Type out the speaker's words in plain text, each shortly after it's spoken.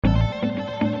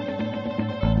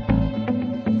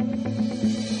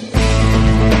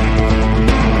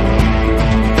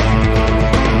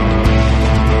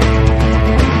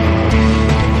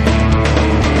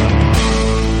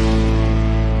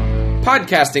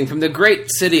Broadcasting from the great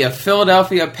city of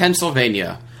Philadelphia,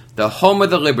 Pennsylvania, the home of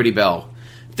the Liberty Bell.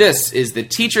 This is the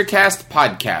TeacherCast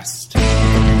Podcast.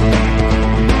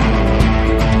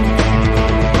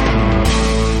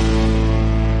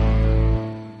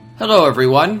 Hello,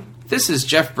 everyone. This is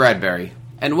Jeff Bradbury,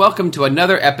 and welcome to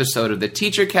another episode of the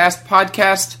TeacherCast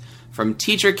Podcast from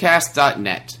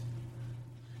TeacherCast.net.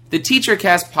 The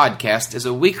TeacherCast Podcast is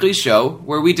a weekly show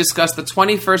where we discuss the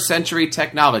 21st century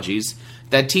technologies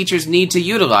that teachers need to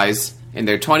utilize in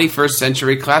their 21st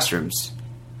century classrooms.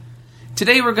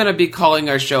 Today we're going to be calling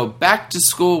our show Back to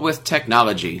School with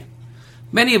Technology.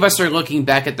 Many of us are looking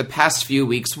back at the past few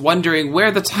weeks wondering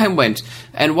where the time went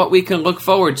and what we can look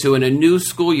forward to in a new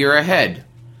school year ahead.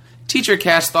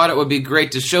 TeacherCast thought it would be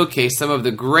great to showcase some of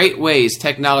the great ways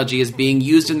technology is being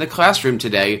used in the classroom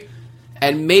today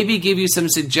and maybe give you some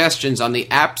suggestions on the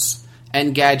apps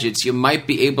and gadgets you might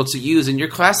be able to use in your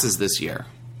classes this year.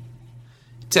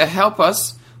 To help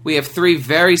us, we have three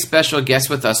very special guests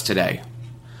with us today.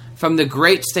 From the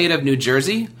great state of New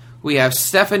Jersey, we have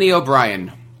Stephanie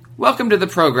O'Brien. Welcome to the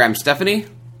program, Stephanie.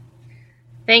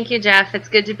 Thank you, Jeff. It's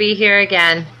good to be here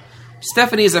again.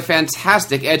 Stephanie is a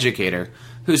fantastic educator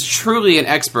who's truly an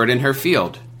expert in her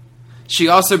field. She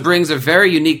also brings a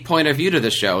very unique point of view to the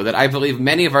show that I believe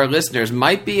many of our listeners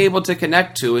might be able to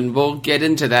connect to, and we'll get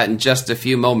into that in just a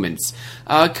few moments.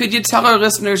 Could you tell our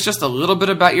listeners just a little bit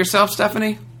about yourself,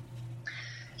 Stephanie?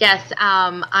 Yes,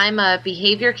 I'm a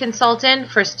behavior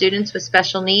consultant for students with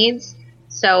special needs.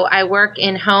 So I work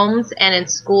in homes and in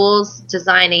schools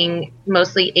designing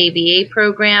mostly ABA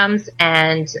programs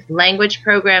and language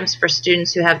programs for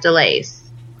students who have delays.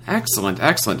 Excellent,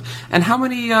 excellent. And how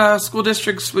many school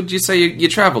districts would you say you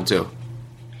traveled to?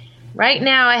 Right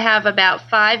now I have about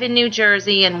 5 in New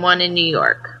Jersey and 1 in New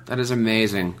York. That is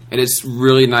amazing. It is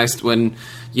really nice when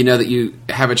you know that you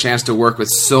have a chance to work with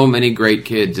so many great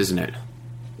kids, isn't it?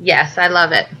 Yes, I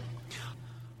love it.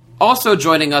 Also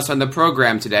joining us on the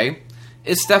program today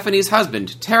is Stephanie's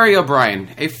husband, Terry O'Brien,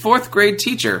 a 4th grade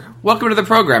teacher. Welcome to the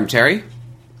program, Terry.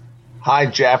 Hi,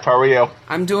 Jeff. How are you?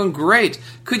 I'm doing great.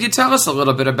 Could you tell us a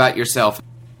little bit about yourself?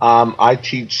 I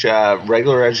teach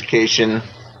regular education,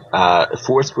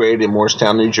 4th grade in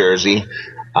Morristown, New Jersey,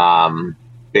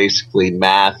 basically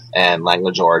math and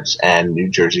language arts and New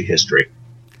Jersey history.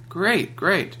 Great,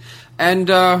 great. And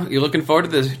you're looking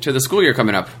forward to the school year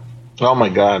coming up? Oh, my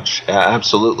gosh.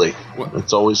 Absolutely.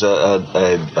 It's always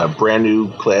a brand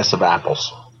new class of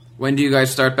apples. When do you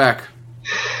guys start back?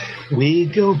 We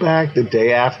go back the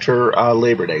day after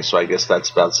Labor Day, so I guess that's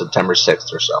about September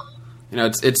 6th or so. You know,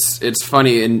 it's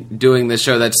funny in doing this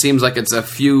show that seems like it's a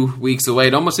few weeks away.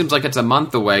 It almost seems like it's a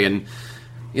month away. And,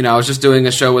 you know, I was just doing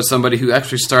a show with somebody who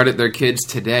actually started their kids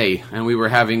today, and we were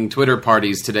having Twitter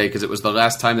parties today because it was the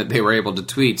last time that they were able to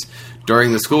tweet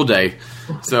during the school day.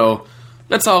 So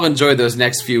let's all enjoy those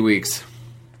next few weeks.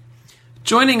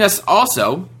 Joining us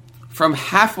also from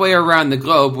halfway around the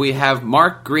globe, we have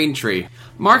Mark Greentree.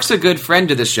 Mark's a good friend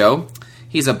to the show.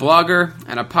 He's a blogger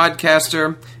and a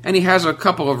podcaster, and he has a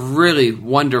couple of really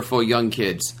wonderful young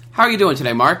kids. How are you doing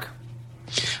today, Mark?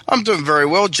 I'm doing very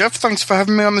well, Jeff. Thanks for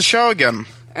having me on the show again.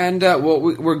 And,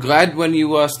 we're glad when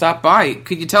you stopped by.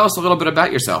 Could you tell us a little bit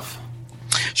about yourself?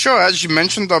 Sure. As you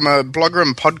mentioned, I'm a blogger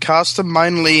and podcaster,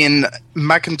 mainly in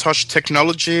Macintosh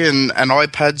technology and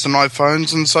iPads and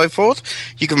iPhones and so forth.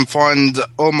 You can find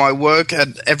all my work at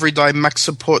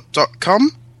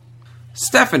everydayMacSupport.com.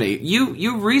 Stephanie,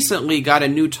 you recently got a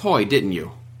new toy, didn't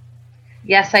you?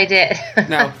 Yes, I did.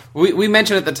 Now, we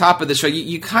mentioned at the top of the show,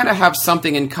 you kind of have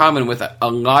something in common with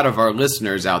a lot of our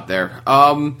listeners out there.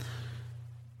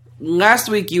 Last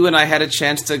week, you and I had a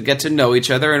chance to get to know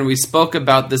each other, and we spoke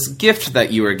about this gift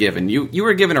that you were given. You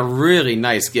were given a really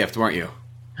nice gift, weren't you?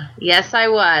 Yes, I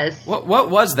was. What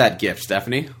was that gift,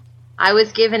 Stephanie? I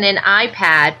was given an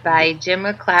iPad by Jim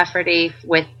McClafferty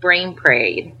with Brain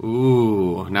Parade.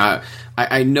 Ooh, now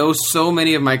I know so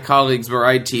many of my colleagues where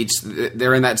I teach,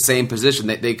 they're in that same position.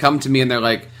 They come to me and they're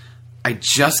like, I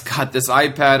just got this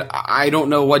iPad. I don't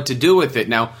know what to do with it.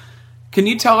 Now, can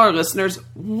you tell our listeners,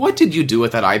 what did you do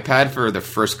with that iPad for the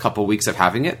first couple weeks of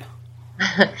having it?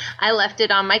 I left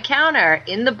it on my counter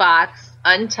in the box,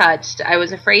 untouched. I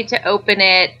was afraid to open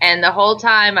it, and the whole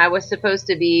time I was supposed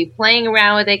to be playing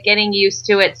around with it, getting used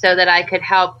to it so that I could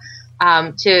help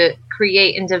to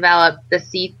create and develop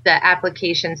the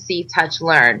application See, Touch,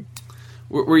 Learn.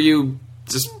 Were you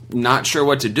just not sure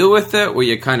what to do with it? Were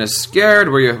you kind of scared?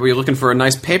 Were you looking for a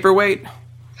nice paperweight?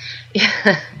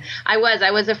 Yeah, I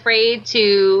was afraid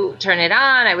to turn it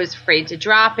on. I was afraid to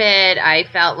drop it. I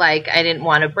felt like I didn't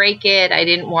want to break it. I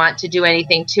didn't want to do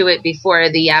anything to it before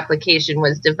the application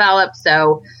was developed.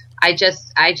 So I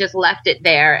just left it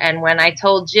there. And when I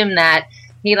told Jim that,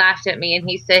 he laughed at me and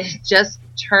he said, just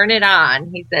turn it on.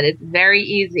 He said, it's very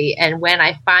easy. And when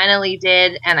I finally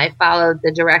did and I followed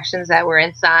the directions that were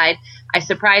inside, I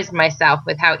surprised myself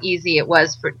with how easy it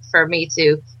was for me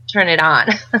to turn it on.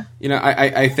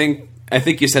 I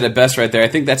think you said it best right there. I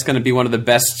think that's going to be one of the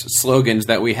best slogans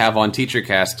that we have on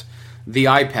TeacherCast. The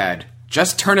iPad.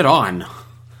 Just turn it on.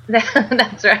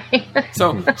 That's right.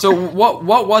 So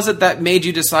what was it that made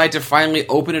you decide to finally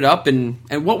open it up, and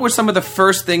what were some of the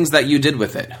first things that you did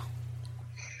with it?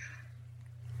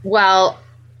 Well,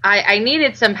 I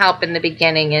needed some help in the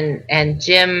beginning, and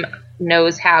Jim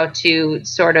knows how to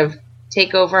sort of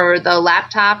take over the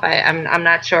laptop. I'm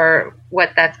not sure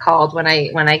what that's called when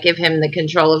I give him the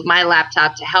control of my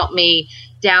laptop to help me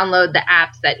download the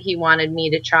apps that he wanted me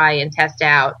to try and test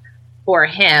out for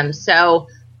him. So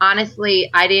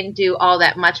honestly, I didn't do all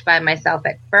that much by myself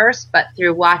at first, but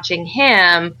through watching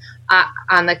him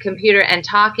on the computer and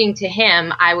talking to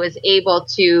him, I was able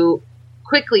to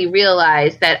quickly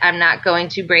realize that I'm not going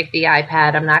to break the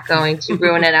iPad. I'm not going to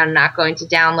ruin it. I'm not going to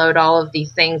download all of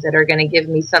these things that are going to give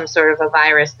me some sort of a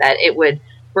virus that it would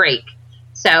break.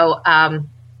 So I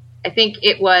think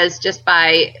it was just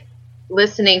by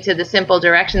listening to the simple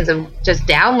directions of just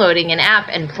downloading an app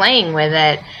and playing with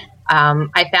it,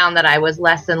 I found that I was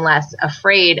less and less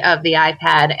afraid of the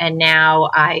iPad, and now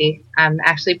I'm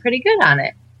actually pretty good on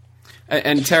it.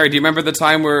 And Terry, do you remember the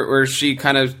time where she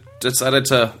kind of decided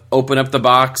to open up the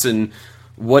box and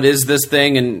what is this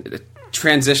thing, and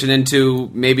transition into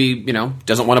maybe,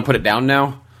 doesn't want to put it down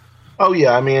now? Oh,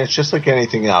 yeah. I mean, it's just like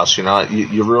anything else,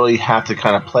 you really have to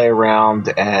kind of play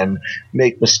around and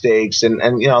make mistakes. And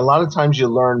a lot of times you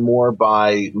learn more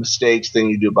by mistakes than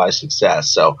you do by success.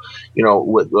 So,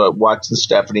 watching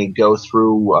Stephanie go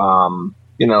through,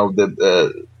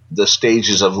 the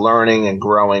stages of learning and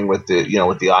growing with the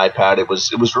iPad, it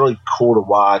was really cool to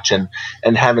watch, and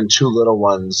having two little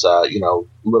ones,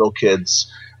 little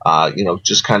kids,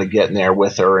 just kind of getting there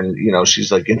with her, and,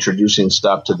 she's like introducing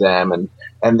stuff to them,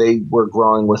 and they were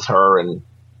growing with her, and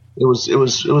it was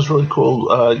really cool,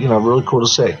 really cool to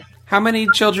see. How many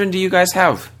children do you guys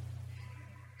have?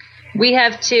 We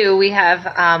have two. We have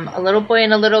a little boy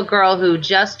and a little girl who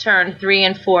just turned 3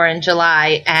 and 4 in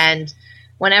July, and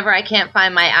whenever I can't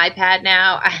find my iPad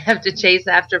now, I have to chase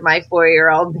after my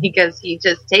 4-year-old because he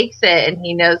just takes it and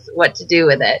he knows what to do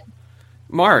with it.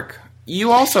 Mark,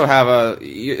 you also have a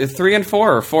 3 and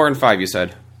 4 or 4 and 5, you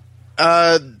said?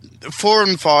 4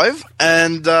 and 5,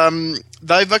 and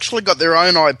they've actually got their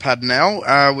own iPad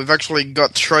now. We've actually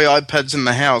got 3 iPads in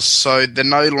the house, so they're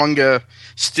no longer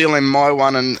stealing my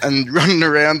one and running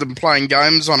around and playing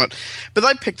games on it. But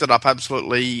they picked it up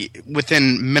absolutely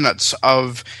within minutes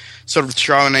of sort of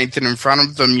throwing anything in front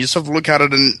of them. You sort of look at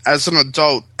it, and as an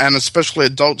adult, and especially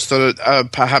adults that are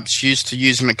perhaps used to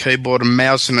using a keyboard and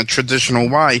mouse in a traditional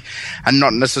way and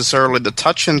not necessarily the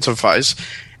touch interface,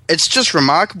 it's just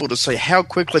remarkable to see how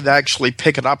quickly they actually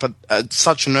pick it up at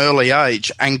such an early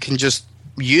age and can just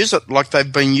use it like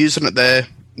they've been using it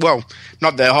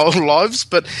not their whole lives,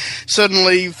 but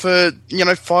certainly for,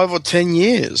 5 or 10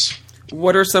 years.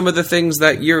 What are some of the things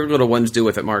that your little ones do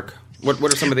with it, Mark? What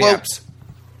are some of the apps?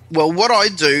 Well, what I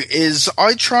do is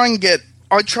I try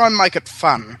and make it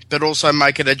fun, but also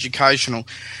make it educational.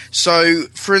 So,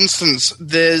 for instance,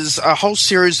 there's a whole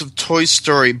series of Toy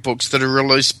Story books that are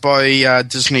released by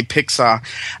Disney Pixar,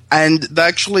 and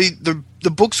the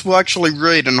books will actually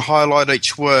read and highlight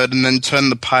each word and then turn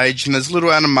the page, and there's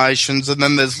little animations, and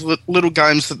then there's little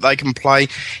games that they can play,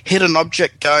 hidden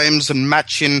object games and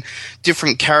match in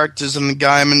different characters in the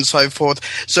game and so forth.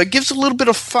 So it gives a little bit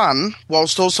of fun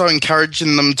whilst also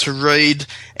encouraging them to read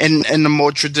in a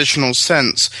more traditional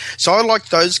sense. So I like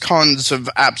those kinds of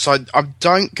apps. I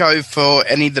don't go for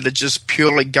any that are just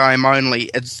purely game only.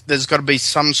 There's got to be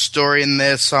some story in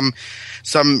there, some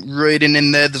reading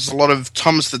in there. There's a lot of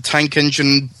Thomas the Tank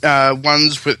Engine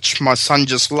ones, which my son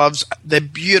just loves. They're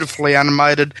beautifully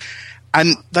animated,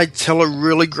 and they tell a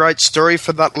really great story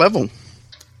for that level.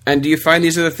 And do you find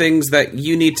these are the things that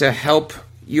you need to help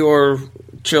your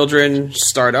children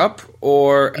start up?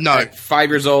 Or no. At 5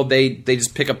 years old, they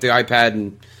just pick up the iPad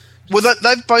and... Well,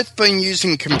 they've both been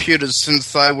using computers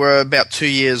since they were about 2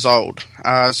 years old.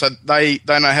 So they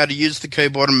know how to use the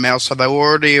keyboard and mouse, so they're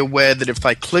already aware that if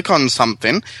they click on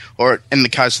something, or in the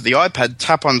case of the iPad,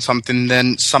 tap on something,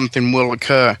 then something will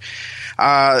occur.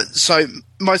 So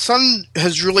my son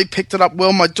has really picked it up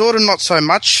well. My daughter, not so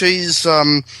much. She's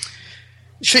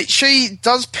she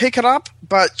does pick it up,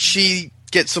 but she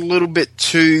gets a little bit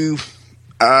too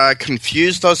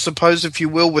confused, I suppose, if you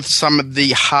will, with some of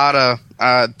the harder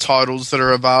titles that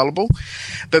are available.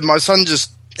 But my son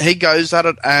just he goes at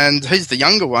it, and he's the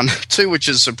younger one too, which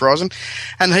is surprising,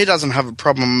 and he doesn't have a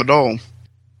problem at all.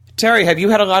 Terry, have you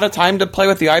had a lot of time to play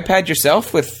with the iPad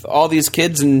yourself, with all these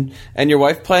kids and your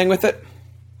wife playing with it?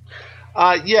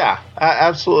 Yeah,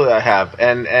 absolutely I have.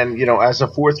 And as a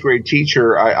fourth grade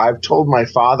teacher, I've told my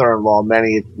father-in-law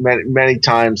many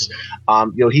times,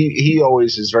 he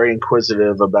always is very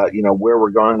inquisitive about, where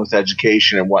we're going with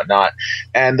education and whatnot.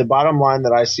 And the bottom line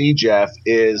that I see, Jeff,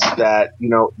 is that,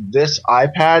 this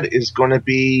iPad is going to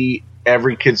be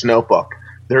every kid's notebook.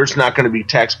 There's not going to be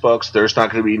textbooks. There's not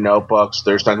going to be notebooks.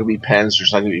 There's not going to be pens.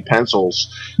 There's not going to be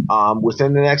pencils.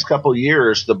 Within the next couple of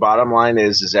years, the bottom line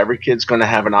is every kid's going to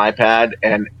have an iPad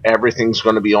and everything's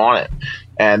going to be on it.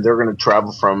 And they're going to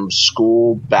travel from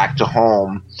school back to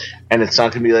home. And it's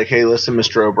not going to be like, hey, listen,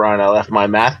 Mr. O'Brien, I left my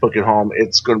math book at home.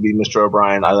 It's going to be, Mr.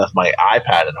 O'Brien, I left my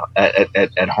iPad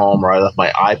at home, or I left my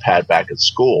iPad back at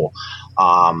school.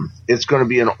 It's going to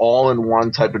be an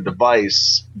all-in-one type of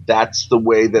device. That's the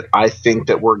way that I think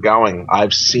that we're going.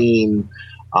 I've seen,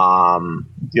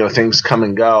 things come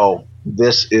and go.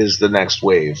 This is the next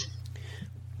wave.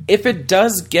 If it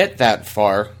does get that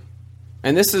far,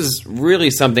 and this is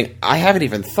really something I haven't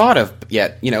even thought of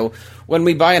yet, when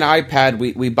we buy an iPad,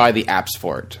 we buy the apps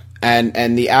for it.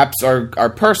 And the apps are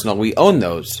personal. We own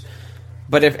those.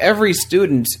 But if every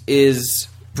student is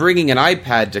bringing an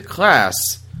iPad to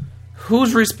class,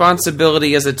 whose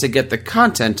responsibility is it to get the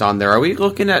content on there? Are we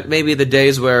looking at maybe the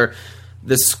days where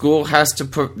the school has to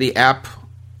put the app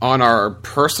on our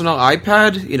personal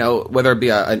iPad? Whether it be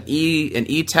an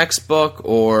e-textbook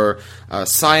or a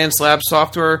science lab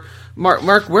software.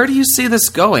 Mark, where do you see this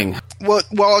going? Well,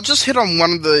 I'll just hit on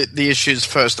one of the issues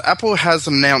first. Apple has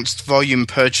announced volume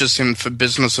purchasing for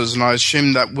businesses, and I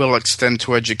assume that will extend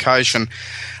to education,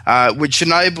 which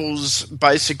enables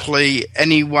basically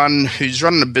anyone who's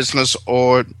running a business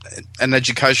or an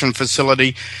education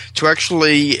facility to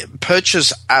actually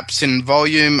purchase apps in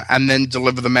volume and then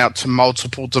deliver them out to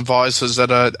multiple devices at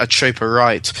a cheaper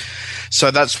rate.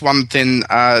 So that's one thing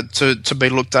to be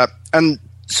looked at. And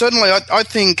certainly, I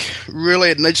think really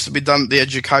it needs to be done at the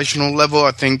educational level.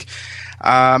 I think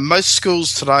most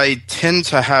schools today tend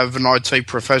to have an IT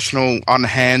professional on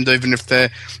hand, even if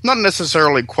they're not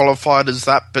necessarily qualified as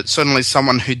that, but certainly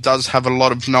someone who does have a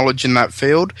lot of knowledge in that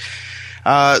field.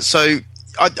 So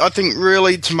I think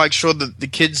really to make sure that the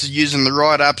kids are using the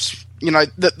right apps,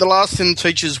 the last thing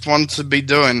teachers want to be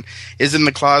doing is in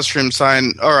the classroom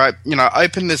saying, all right,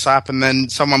 open this app, and then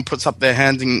someone puts up their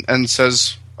hand and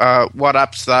says, what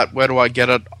app's that? Where do I get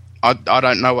it? I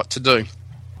don't know what to do.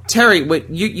 Terry, wait,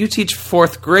 you teach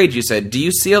fourth grade, you said. Do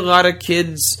you see a lot of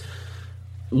kids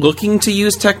looking to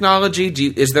use technology?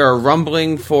 Is there a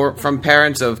rumbling from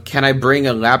parents of, can I bring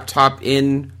a laptop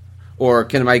in, or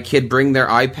can my kid bring their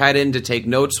iPad in to take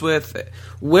notes with?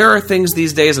 Where are things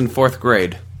these days in fourth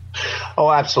grade? Oh,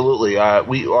 absolutely.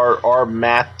 Our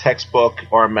math textbook,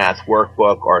 our math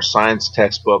workbook, our science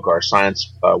textbook, our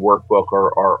science workbook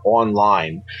are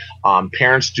online.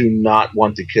 Parents do not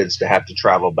want the kids to have to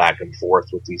travel back and forth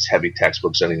with these heavy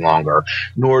textbooks any longer,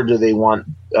 nor do they want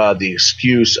the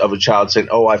excuse of a child saying,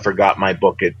 oh, I forgot my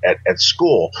book at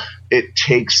school. It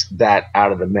takes that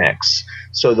out of the mix.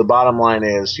 So the bottom line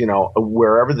is,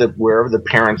 wherever the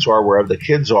parents are, wherever the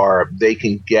kids are, they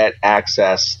can get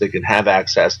access. They can have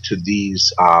access to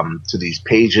these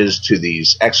pages, to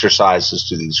these exercises,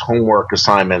 to these homework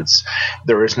assignments.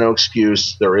 There is no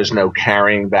excuse. There is no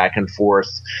carrying back and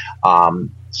forth.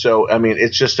 So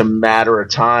it's just a matter of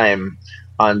time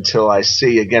until I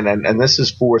see again, and this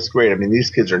is fourth grade. These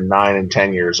kids are 9 and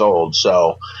 10 years old,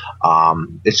 so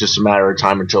it's just a matter of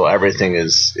time until everything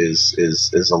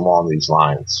is along these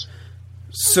lines.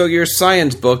 So your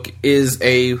science book is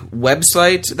a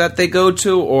website that they go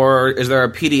to, or is there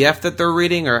a PDF that they're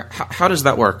reading, or how does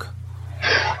that work?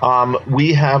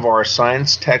 We have our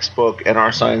science textbook and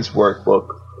our science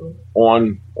workbook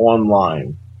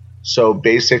online. So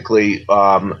basically,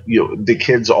 the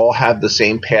kids all have the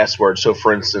same password. So,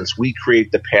 for instance, we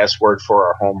create the password for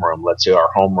our homeroom. Let's say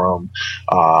our homeroom,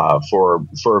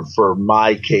 for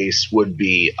my case, would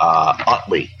be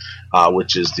Utley,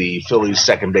 which is the Phillies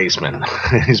second baseman.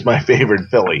 He's my favorite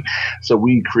Philly. So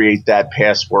we create that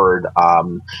password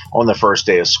on the first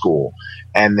day of school,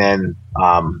 and then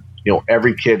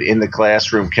every kid in the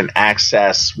classroom can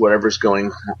access whatever's going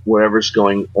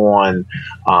on.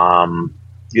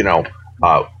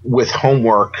 With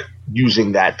homework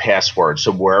using that password.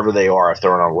 So wherever they are, if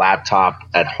they're on a laptop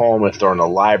at home, if they're in the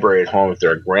library at home, if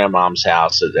they're at grandmom's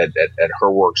house at her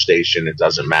workstation, it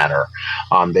doesn't matter.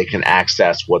 They can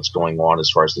access what's going on as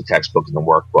far as the textbook and the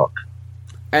workbook.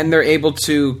 And they're able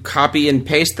to copy and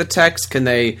paste the text? Can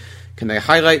they Can they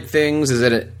highlight things? Is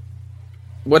it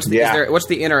what's the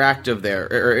interactive there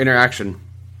or interaction?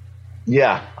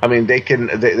 Yeah, I mean they can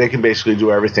basically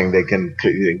do everything. They can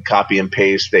copy and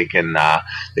paste. They can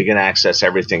access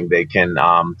everything. They can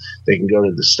go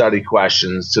to the study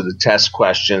questions, to the test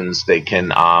questions. They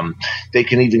can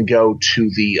even go to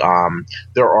the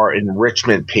there are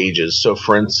enrichment pages. So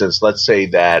for instance, let's say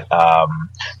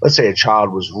a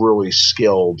child was really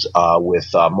skilled with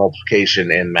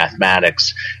multiplication in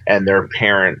mathematics, and their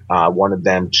parent wanted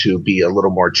them to be a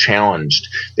little more challenged.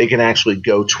 They can actually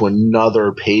go to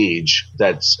another page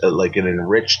that's like an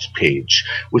enriched page,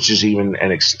 which is even an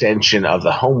extension of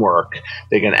the homework.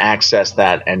 They can access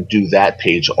that and do that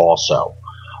page also.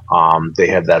 They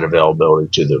have that availability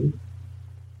to them.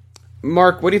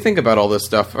 Mark, what do you think about all this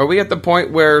stuff? Are we at the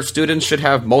point where students should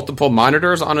have multiple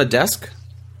monitors on a desk?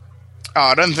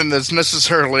 I don't think there's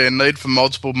necessarily a need for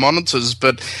multiple monitors,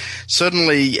 but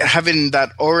certainly having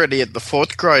that already at the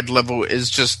 4th grade level is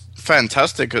just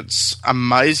fantastic. It's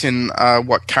amazing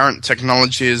what current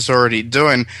technology is already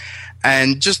doing,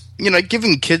 and just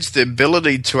giving kids the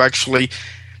ability to actually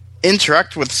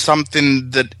interact with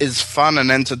something that is fun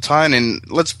and entertaining.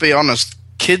 Let's be honest,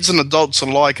 kids and adults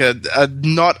alike are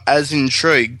not as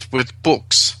intrigued with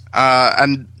books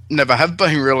and never have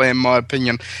been, really, in my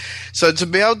opinion. So to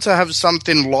be able to have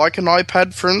something like an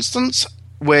iPad, for instance,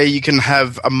 where you can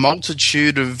have a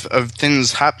multitude of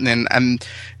things happening, and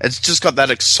it's just got that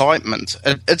excitement.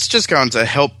 It's just going to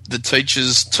help the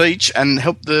teachers teach and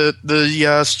help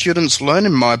the students learn,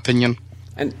 in my opinion.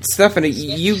 And Stephanie,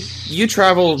 you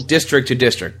travel district to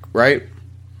district, right?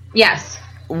 Yes.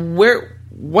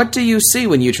 What do you see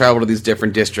when you travel to these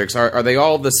different districts? Are they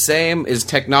all the same? Is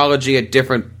technology at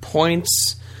different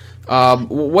points?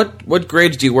 What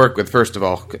grades do you work with, first of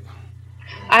all?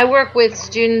 I work with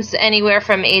students anywhere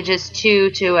from ages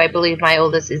 2 to, I believe, my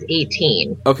oldest is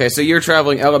 18. Okay, so you're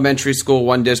traveling elementary school,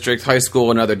 one district, high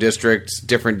school, another district,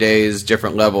 different days,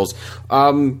 different levels.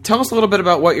 Tell us a little bit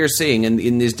about what you're seeing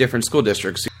in these different school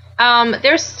districts.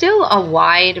 There's still a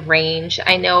wide range.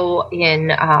 I know in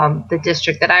the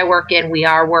district that I work in, we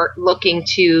are looking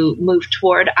to move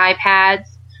toward iPads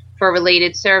for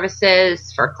related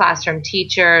services, for classroom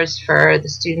teachers, for the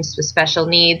students with special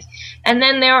needs. And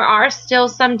then there are still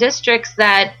some districts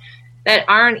that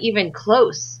aren't even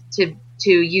close to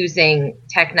using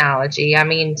technology. I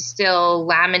mean, still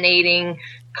laminating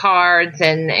cards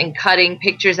and cutting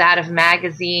pictures out of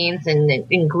magazines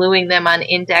and gluing them on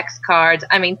index cards.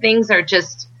 I mean, things are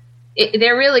just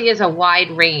there really is a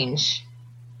wide range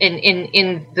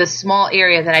in the small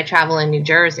area that I travel in New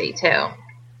Jersey, too.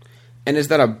 And is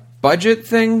that a budget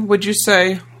thing, would you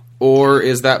say? Or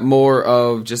is that more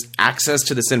of just access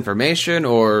to this information?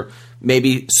 Or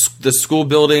maybe the school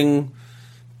building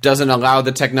doesn't allow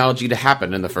the technology to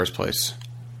happen in the first place?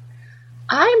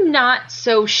 I'm not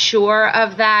so sure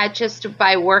of that. Just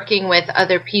by working with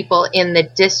other people in the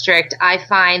district, I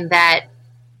find that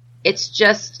it's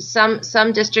just some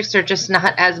districts are just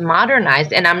not as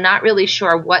modernized, and I'm not really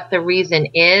sure what the reason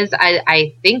is.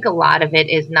 I think a lot of it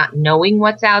is not knowing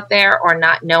what's out there or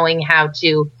not knowing how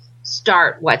to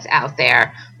start what's out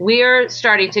there. We're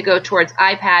starting to go towards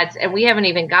iPads, and we haven't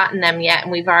even gotten them yet,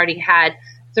 and we've already had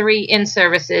 3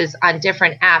 in-services on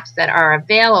different apps that are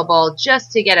available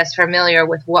just to get us familiar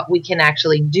with what we can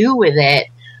actually do with it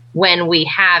when we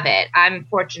have it. I'm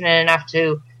fortunate enough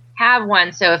to have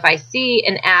one, so if I see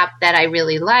an app that I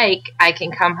really like, I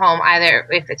can come home, either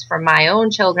if it's for my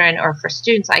own children or for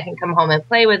students, I can come home and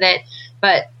play with it.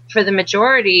 But for the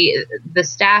majority, the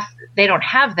staff, they don't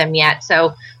have them yet,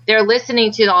 so they're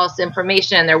listening to all this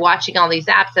information and they're watching all these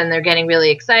apps and they're getting really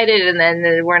excited, and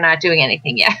then we're not doing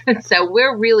anything yet. So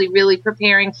we're really, really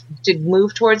preparing to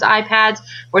move towards iPads,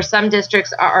 where some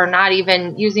districts are not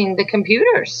even using the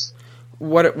computers.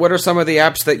 What are some of the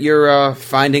apps that you're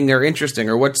finding are interesting,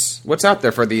 or what's out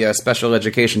there for the special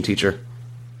education teacher?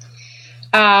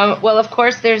 Well, of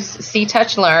course, there's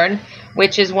C-Touch Learn,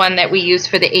 which is one that we use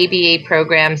for the ABA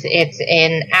programs. It's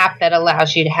an app that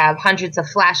allows you to have hundreds of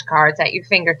flashcards at your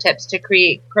fingertips to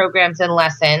create programs and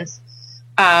lessons.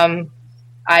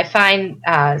 I find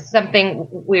something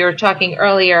we were talking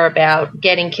earlier about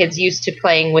getting kids used to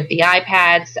playing with the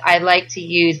iPads. I like to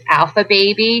use Alpha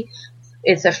Baby.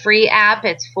 It's a free app.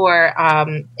 It's for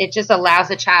it just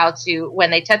allows a child to, when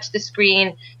they touch the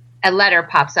screen, a letter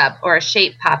pops up or a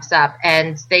shape pops up,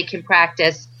 and they can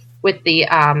practice with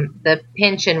the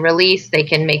pinch and release. They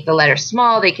can make the letters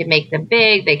small, they can make them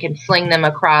big, they can fling them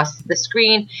across the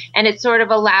screen, and it sort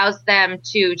of allows them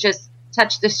to just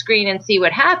touch the screen and see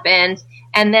what happens,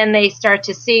 And then they start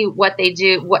to see what they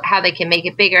do, how they can make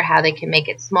it bigger, how they can make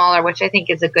it smaller, which I think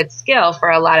is a good skill for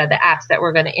a lot of the apps that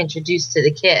we're going to introduce to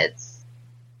the kids.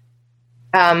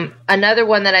 Another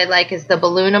one that I like is the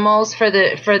Balloonimals for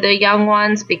the young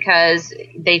ones, because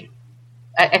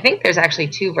I think there's actually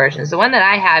two versions. The one that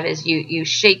I have is you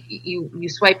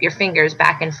swipe your fingers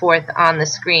back and forth on the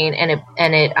screen, and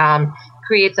it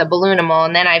creates a Balloonimal.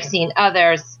 And then I've seen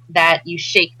others that you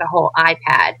shake the whole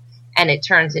iPad and it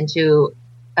turns into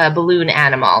a balloon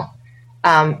animal.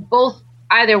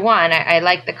 Either one, I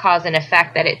like the cause and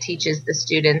effect that it teaches the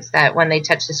students that when they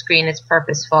touch the screen, it's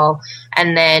purposeful,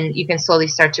 and then you can slowly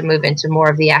start to move into more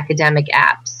of the academic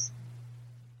apps.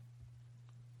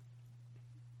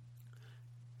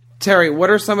 Terry, what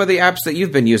are some of the apps that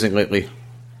you've been using lately?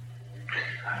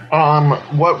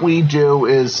 What we do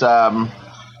is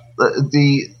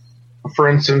for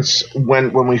instance,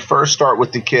 when we first start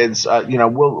with the kids,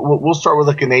 we'll start with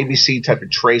like an ABC type of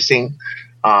tracing.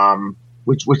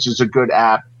 Which is a good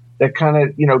app that kind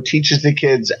of, teaches the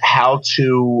kids how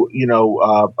to,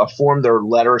 form their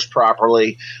letters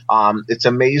properly. It's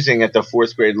amazing at the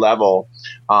fourth grade level.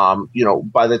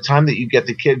 By the time that you get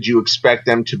the kids, you expect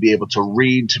them to be able to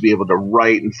read, to be able to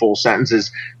write in full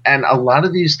sentences. And a lot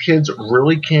of these kids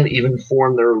really can't even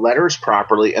form their letters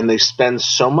properly. And they spend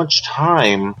so much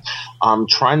time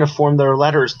trying to form their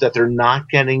letters that they're not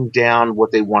getting down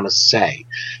what they want to say.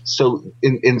 So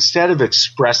instead of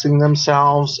expressing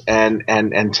themselves and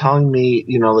telling me,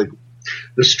 like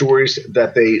the stories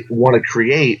that they want to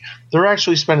create, they're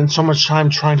actually spending so much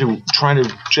time trying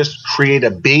to just create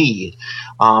a B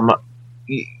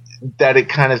that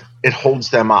it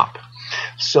holds them up.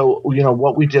 So,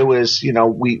 what we do is,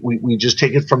 we just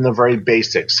take it from the very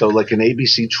basics. So like an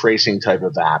ABC tracing type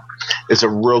of app is a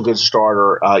real good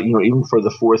starter, even for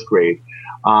the fourth grade.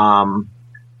 The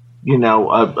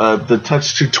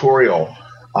touch tutorial,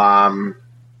 or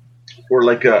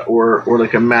like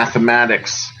a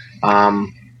mathematics, a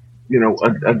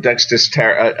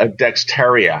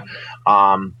Dexteria,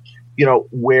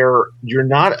 where you're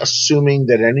not assuming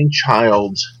that any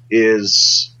child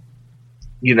is,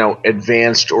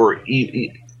 advanced or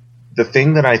the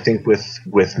thing that I think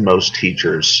with most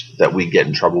teachers that we get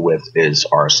in trouble with is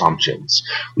our assumptions.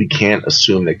 We can't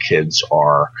assume that kids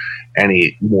are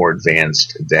any more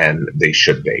advanced than they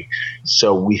should be.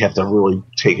 So we have to really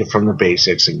take it from the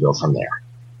basics and go from there.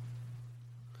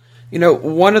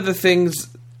 One of the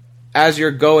things as you're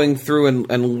going through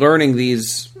and learning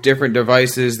these different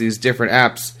devices, these different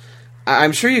apps,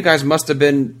 I'm sure you guys must have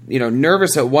been,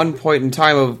 nervous at one point in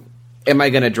time of, am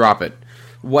I going to drop it?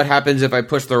 What happens if I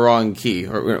push the wrong key?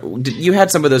 Or you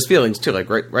had some of those feelings too, like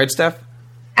right, Steph?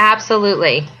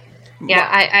 Absolutely. Yeah,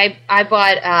 I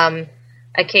bought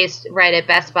a case right at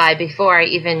Best Buy before I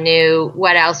even knew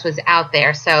what else was out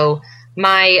there. So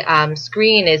my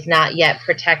screen is not yet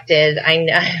protected.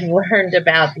 I've learned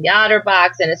about the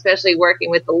OtterBox, and especially working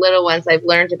with the little ones, I've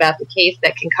learned about the case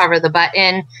that can cover the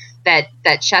button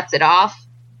that shuts it off.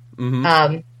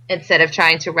 Mm-hmm. Instead of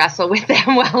trying to wrestle with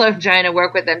them while I'm trying to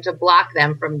work with them to block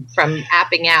them from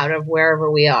apping out of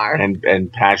wherever we are. And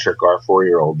Patrick, our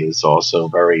 4-year-old, is also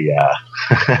very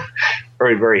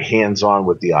very, very hands-on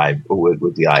with the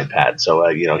iPad. So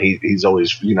he's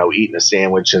always eating a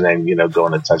sandwich and then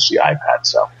going to touch the iPad.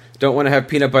 So don't want to have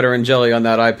peanut butter and jelly on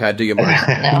that iPad, do you, Mark?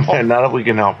 No. Not if we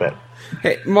can help it.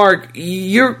 Hey, Mark,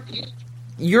 your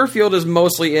field is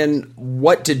mostly in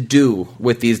what to do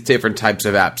with these different types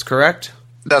of apps, correct?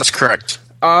 That's correct.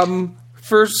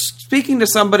 For speaking to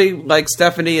somebody like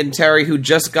Stephanie and Terry who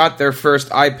just got their first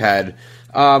iPad,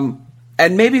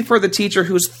 and maybe for the teacher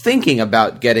who's thinking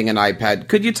about getting an iPad,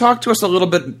 could you talk to us a little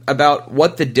bit about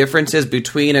what the difference is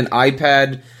between an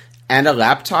iPad and a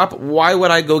laptop? Why would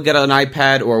I go get an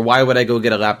iPad, or why would I go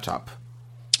get a laptop?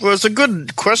 Well, it's a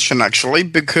good question, actually,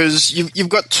 because you've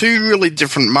got two really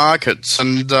different markets.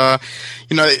 And,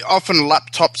 often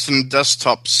laptops and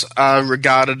desktops are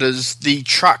regarded as the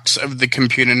trucks of the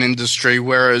computing industry,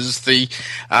 whereas the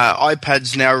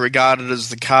iPad's now regarded as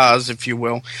the cars, if you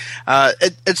will.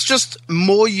 It's just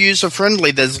more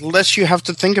user-friendly. There's less you have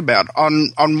to think about.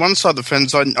 On one side of the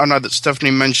fence, I know that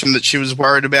Stephanie mentioned that she was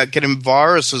worried about getting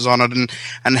viruses on it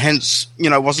and hence,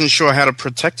 wasn't sure how to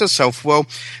protect herself. Well,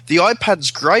 the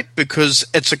iPad's great because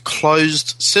it's a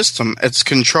closed system. It's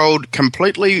controlled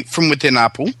completely from within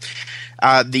Apple.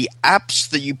 The apps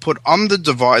that you put on the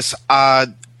device are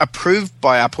approved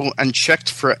by Apple and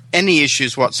checked for any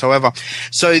issues whatsoever.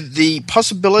 So the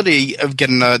possibility of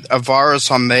getting a virus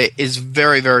on there is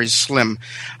very, very slim.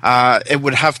 It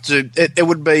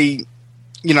would be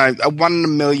a 1 in a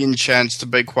million chance, to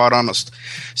be quite honest.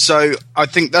 So I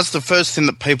think that's the first thing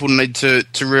that people need to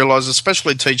realise,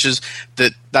 especially teachers,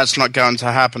 that that's not going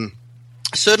to happen.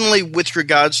 Certainly with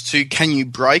regards to can you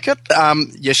break it,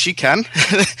 yes you can.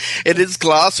 It is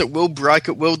glass, it will break,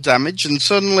 it will damage, and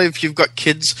certainly if you've got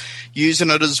kids using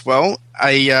it as well,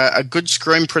 a good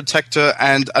screen protector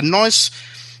and a nice,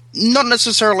 not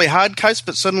necessarily hard case,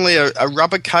 but certainly a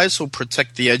rubber case will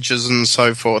protect the edges and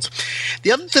so forth.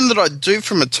 The other thing that I do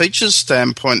from a teacher's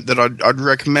standpoint that I'd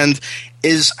recommend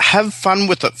is have fun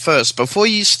with it first. Before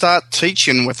you start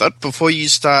teaching with it, before you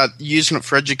start using it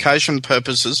for education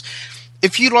purposes,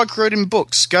 if you like reading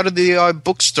books, go to the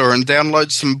iBookstore and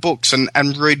download some books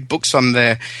and read books on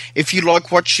there. If you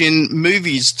like watching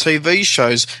movies, TV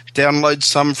shows, download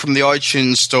some from the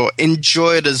iTunes store.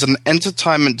 Enjoy it as an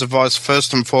entertainment device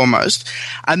first and foremost,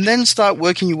 and then start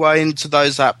working your way into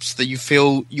those apps that you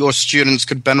feel your students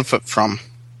could benefit from.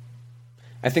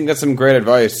 I think that's some great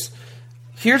advice.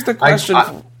 Here's the question.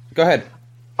 Go ahead.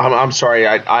 I'm sorry.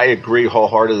 I agree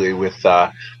wholeheartedly with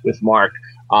Mark.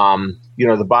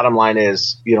 The bottom line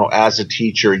is, as a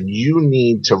teacher, you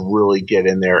need to really get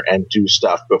in there and do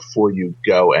stuff before you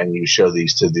go and you show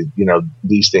these to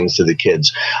these things to the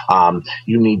kids.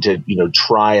 You need to,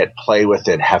 try it, play with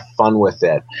it, have fun with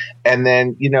it, and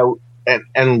then,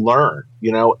 and learn,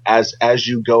 as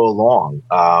you go along,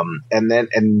 and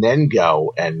then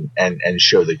go and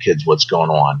show the kids what's going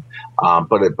on.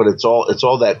 But it's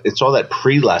all that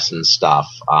pre-lesson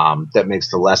stuff, that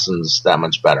makes the lessons that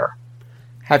much better.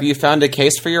 Have you found a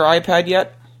case for your iPad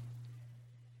yet?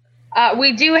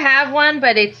 We do have one,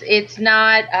 but it's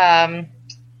not.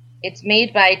 It's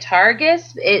made by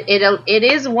Targus. It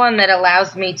is one that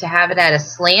allows me to have it at a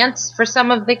slant for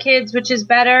some of the kids, which is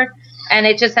better. And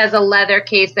it just has a leather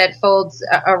case that folds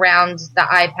around the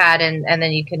iPad, and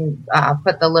then you can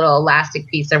put the little elastic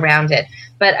piece around it.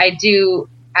 But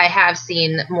I have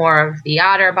seen more of the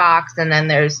OtterBox, and then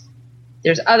there's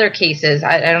other cases.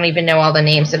 I don't even know all the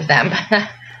names of them.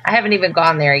 I haven't even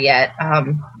gone there yet.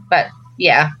 But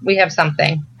yeah, we have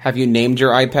something. Have you named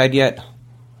your iPad yet?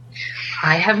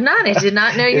 I have not. I did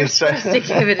not know you were supposed to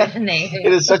give it a name.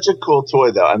 It is such a cool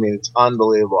toy, though. I mean, it's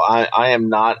unbelievable. I am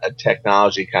not a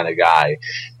technology kind of guy.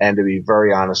 And to be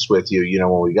very honest with you,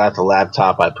 when we got the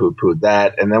laptop, I poo-pooed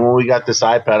that. And then when we got this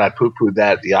iPad, I poo-pooed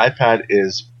that. The iPad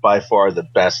is by far the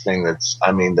best thing that's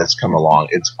come along.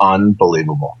 It's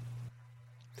unbelievable.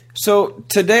 So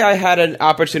today I had an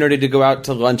opportunity to go out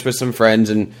to lunch with some friends,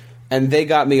 and they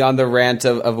got me on the rant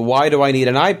of why do I need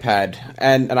an iPad?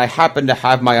 And I happened to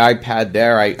have my iPad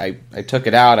there. I took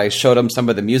it out. I showed them some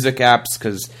of the music apps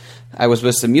because I was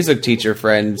with some music teacher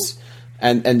friends,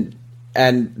 and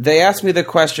they asked me the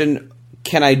question,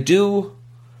 can I do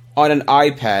on an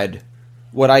iPad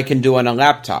what I can do on a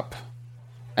laptop?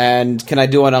 And can I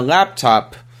do on a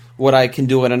laptop what I can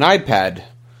do on an iPad?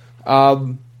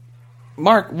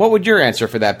 Mark, what would your answer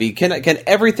for that be? Can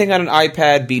everything on an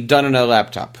iPad be done on a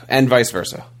laptop, and vice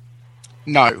versa?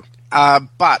 No,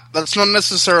 but that's not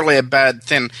necessarily a bad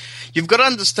thing. You've got to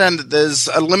understand that there's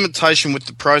a limitation with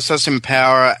the processing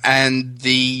power and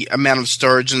the amount of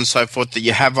storage and so forth that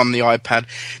you have on the iPad.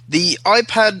 The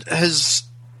iPad has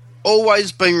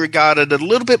always been regarded a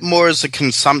little bit more as a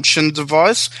consumption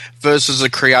device versus a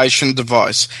creation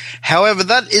device. However,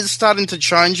 that is starting to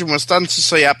change, and we're starting to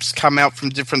see apps come out from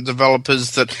different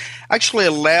developers that actually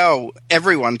allow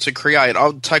everyone to create.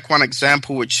 I'll take one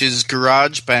example, which is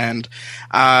GarageBand,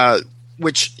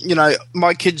 which,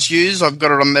 my kids use. I've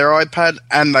got it on their iPad,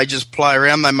 and they just play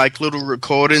around. They make little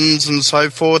recordings and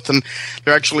so forth, and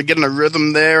they're actually getting a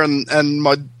rhythm there, and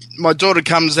my daughter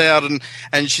comes out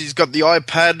and she's got the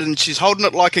iPad and she's holding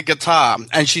it like a guitar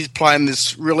and she's playing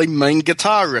this really mean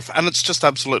guitar riff, and it's just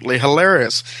absolutely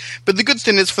hilarious. But the good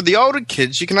thing is for the older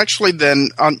kids, you can actually then,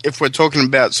 if we're talking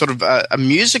about sort of a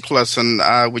music lesson,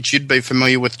 which you'd be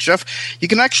familiar with, Jeff, you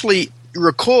can actually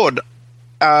record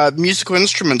musical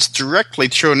instruments directly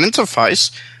through an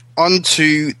interface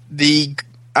onto the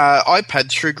iPad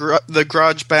through the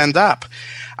GarageBand app.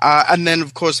 And then,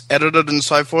 of course, edit it and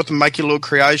so forth and make your little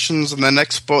creations and then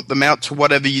export them out to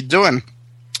whatever you're doing.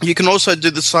 You can also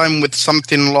do the same with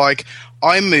something like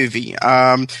iMovie,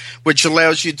 which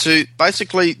allows you to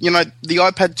basically, the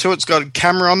iPad too, it's got a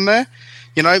camera on there.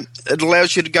 It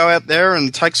allows you to go out there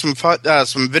and take some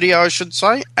video, I should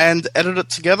say, and edit it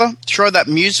together. Throw that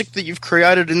music that you've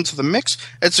created into the mix.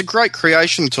 It's a great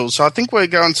creation tool. So I think we're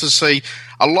going to see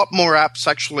a lot more apps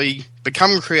actually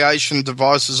become creation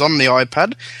devices on the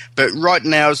iPad. But right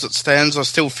now, as it stands, I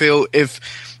still feel if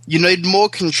you need more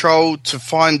control to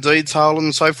fine detail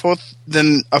and so forth,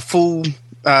 then a full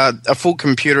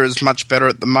computer is much better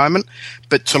at the moment.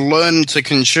 But to learn to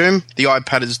consume, the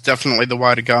iPad is definitely the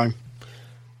way to go.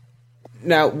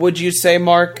 Now, would you say,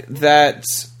 Mark, that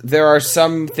there are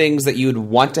some things that you'd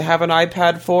want to have an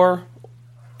iPad for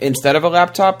instead of a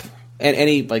laptop? And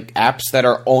any like apps that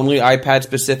are only iPad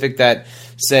specific that,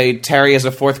 say, Terry as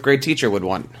a fourth grade teacher would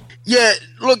want? Yeah,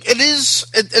 look,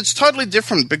 it's totally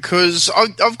different because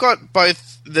I've got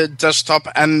both the desktop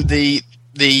and the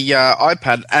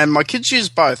iPad, and my kids use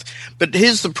both. But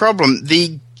here's the problem.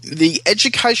 The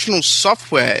educational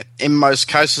software in most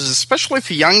cases, especially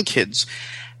for young kids,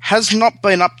 has not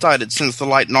been updated since the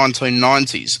late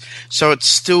 1990s. So it's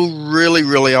still really,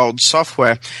 really old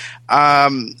software.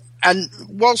 And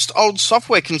whilst old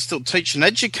software can still teach and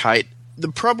educate,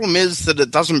 the problem is that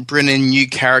it doesn't bring in new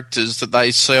characters that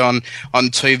they see on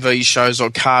TV shows or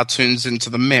cartoons into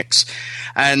the mix.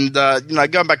 And,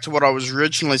 going back to what I was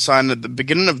originally saying at the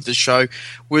beginning of the show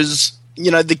was,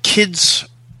 the kids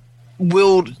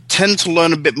will tend to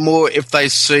learn a bit more if they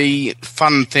see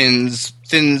fun things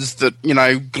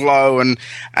that, glow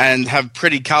and have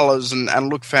pretty colors and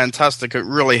look fantastic. It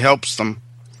really helps them.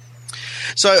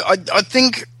 So I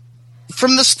think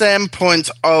from the standpoint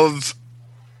of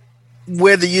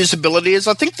where the usability is,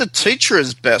 I think the teacher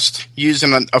is best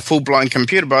using a full-blown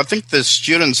computer, but I think the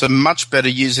students are much better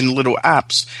using little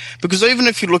apps. Because even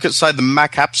if you look at, say, the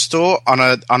Mac App Store on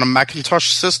a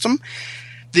Macintosh system,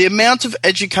 the amount of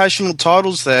educational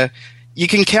titles there, you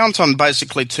can count on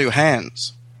basically two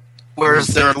hands. Whereas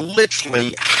there are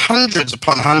literally hundreds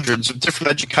upon hundreds of different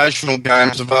educational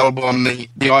games available on the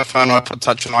iPhone, iPod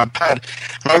Touch, and iPad.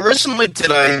 And I recently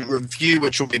did a review,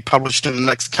 which will be published in the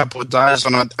next couple of days,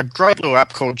 on a great little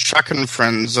app called Chuck and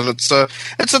Friends, and it's a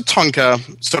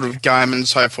Tonka sort of game and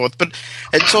so forth, but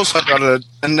it's also got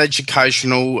an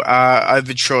educational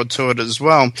overture to it as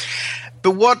well.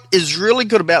 But what is really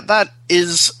good about that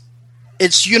is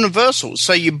it's universal.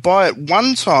 So you buy it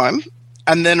one time,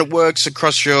 and then it works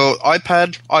across your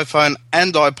iPad, iPhone,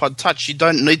 and iPod Touch. You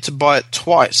don't need to buy it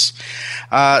twice.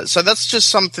 So that's just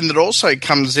something that also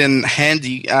comes in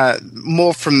handy,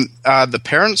 more from the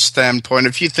parent's standpoint.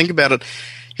 If you think about it,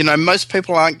 most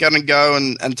people aren't going to go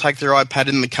and take their iPad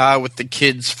in the car with the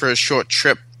kids for a short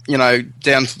trip,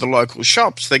 down to the local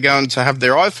shops. They're going to have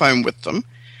their iPhone with them,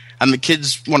 and the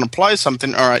kids want to play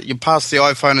something. All right, you pass the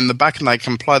iPhone in the back, and they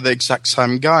can play the exact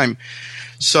same game.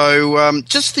 So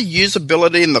just the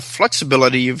usability and the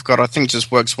flexibility you've got, I think,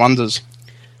 just works wonders.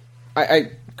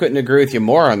 I couldn't agree with you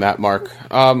more on that, Mark.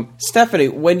 Stephanie,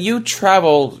 when you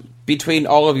travel between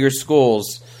all of your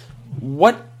schools,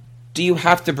 what do you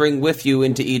have to bring with you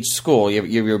into each school? You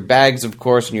have your bags, of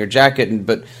course, and your jacket,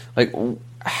 but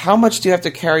how much do you have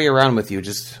to carry around with you?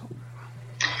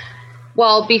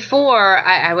 Well, before,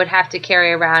 I would have to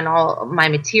carry around all my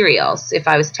materials. If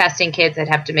I was testing kids, I'd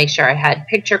have to make sure I had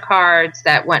picture cards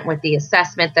that went with the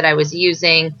assessment that I was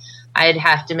using. I'd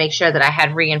have to make sure that I had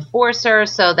reinforcers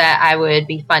so that I would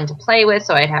be fun to play with.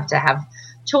 So I'd have to have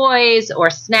toys or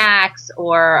snacks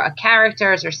or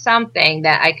characters or something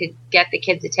that I could get the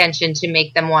kids' attention to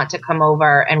make them want to come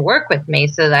over and work with me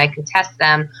so that I could test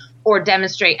them or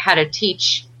demonstrate how to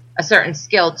teach a certain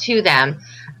skill to them.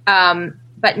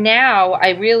 But now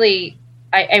I really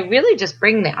just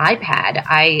bring the iPad.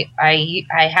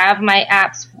 I have my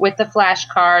apps with the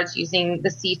flashcards using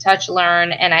the C Touch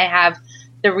Learn, and I have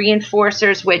the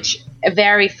reinforcers, which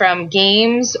vary from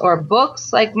games or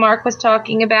books like Mark was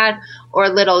talking about, or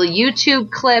little YouTube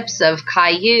clips of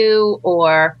Caillou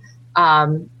or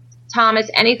Thomas,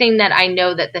 anything that I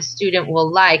know that the student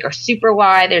will like, or Super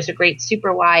Y. There's a great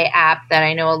Super Y app that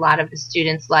I know a lot of the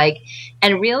students like.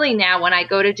 And really now when I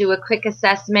go to do a quick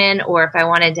assessment or if I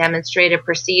want to demonstrate a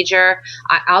procedure,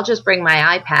 I'll just bring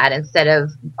my iPad instead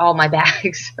of all my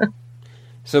bags.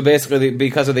 So basically,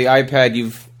 because of the iPad,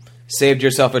 you've saved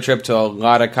yourself a trip to a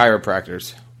lot of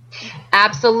chiropractors.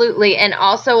 Absolutely. And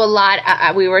also a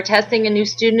lot, we were testing a new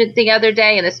student the other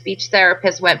day, and the speech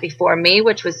therapist went before me,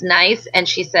 which was nice. And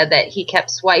she said that he kept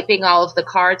swiping all of the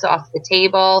cards off the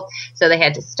table, so they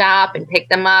had to stop and pick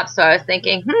them up. So I was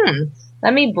thinking,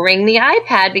 let me bring the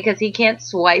iPad because he can't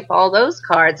swipe all those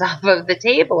cards off of the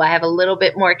table. I have a little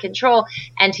bit more control.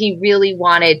 And he really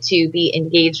wanted to be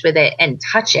engaged with it and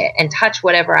touch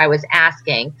whatever I was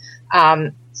asking.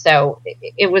 So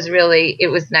it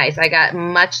was nice. I got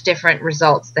much different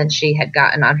results than she had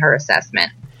gotten on her assessment.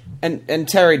 And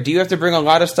Terry, do you have to bring a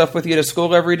lot of stuff with you to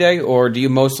school every day, or do you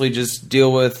mostly just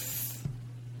deal with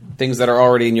things that are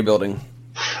already in your building?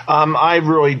 I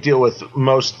really deal with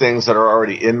most things that are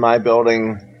already in my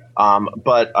building.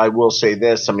 But I will say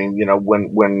this. I mean,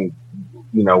 when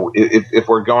if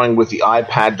we're going with the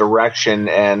iPad direction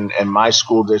and my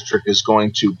school district is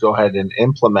going to go ahead and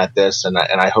implement this, and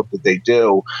I hope that they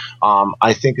do,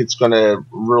 I think it's going to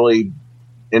really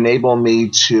enable me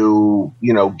to,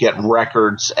 get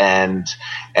records and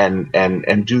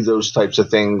do those types of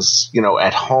things,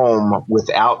 at home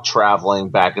without traveling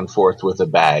back and forth with a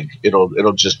bag.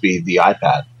 It'll just be the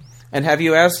iPad. And have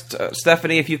you asked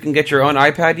Stephanie if you can get your own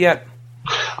iPad yet?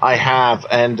 I have,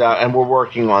 and we're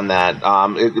working on that.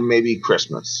 It may be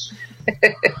Christmas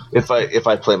if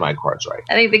I play my cards right.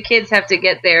 I think the kids have to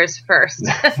get theirs first.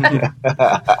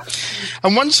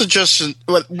 And one suggestion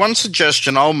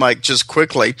I'll make just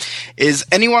quickly is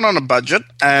anyone on a budget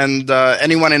and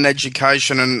anyone in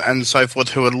education and so forth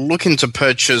who are looking to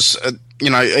purchase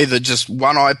either just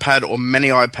one iPad or many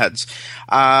iPads,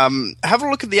 have a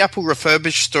look at the Apple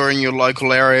refurbished store in your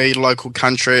local area, your local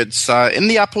country. It's in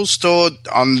the Apple store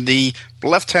on the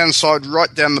left-hand side,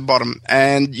 right down the bottom,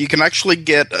 and you can actually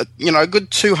get a good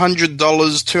 $200,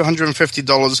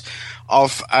 $250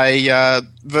 off a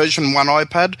version 1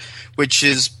 iPad, which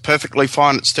is perfectly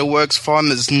fine. It still works fine.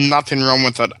 There's nothing wrong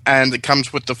with it, and it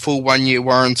comes with the full 1-year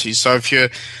warranty. So if you're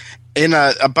in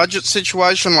a budget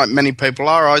situation, like many people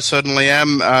are, I certainly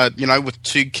am, with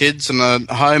 2 kids and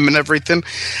a home and everything,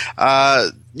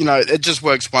 it just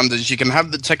works wonders. You can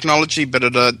have the technology, but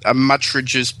at a much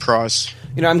reduced price.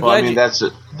 I'm glad.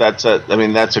 That's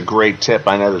a great tip.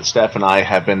 I know that Steph and I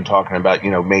have been talking about,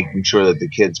 making sure that the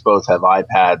kids both have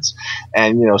iPads,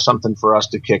 and something for us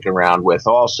to kick around with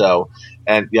also.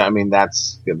 And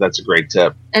that's a great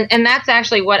tip. And that's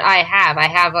actually what I have. I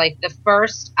have like the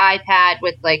first iPad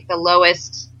with like the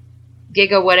lowest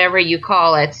giga, whatever you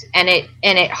call it, and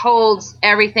it holds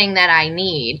everything that I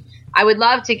need. I would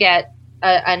love to get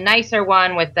a nicer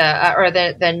one with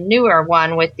the newer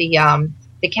one with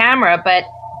the camera, but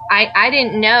I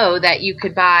didn't know that you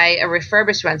could buy a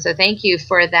refurbished one. So thank you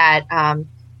for that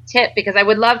tip, because I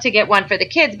would love to get one for the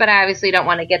kids, but I obviously don't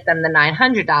want to get them the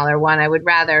 $900 one. I would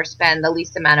rather spend the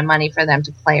least amount of money for them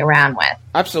to play around with.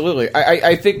 Absolutely.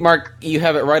 I think, Mark, you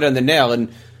have it right on the nail.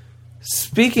 And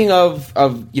speaking of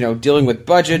dealing with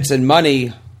budgets and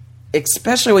money,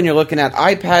 especially when you're looking at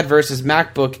iPad versus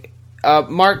MacBook,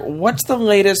 Mark, what's the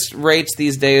latest rates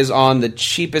these days on the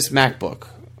cheapest MacBook?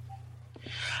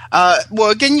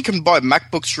 Well, again, you can buy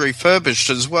MacBooks refurbished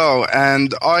as well,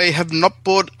 and I have not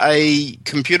bought a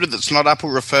computer that's not Apple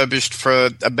refurbished for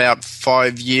about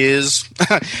 5 years.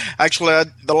 Actually,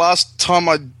 the last time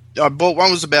I bought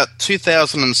one was about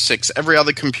 2006. Every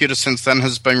other computer since then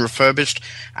has been refurbished,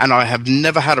 and I have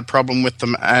never had a problem with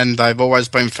them, and they've always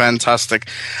been fantastic.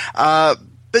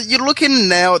 But you're looking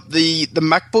now at the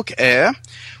MacBook Air,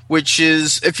 which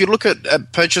is, if you look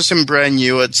at purchasing brand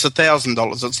new, it's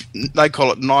 $1,000. They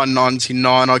call it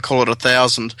 $999. I call it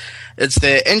 $1,000. It's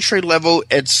their entry level.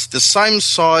 It's the same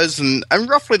size and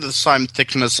roughly the same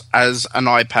thickness as an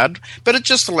iPad, but it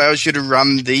just allows you to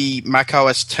run the Mac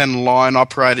OS X Lion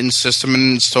operating system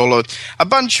and install a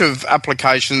bunch of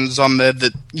applications on there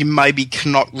that you maybe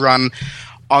cannot run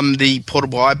on the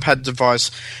portable iPad device.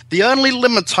 The only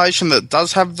limitation that it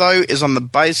does have, though, is on the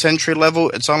base entry level.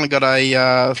 It's only got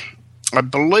I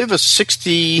believe a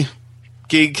 60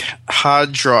 gig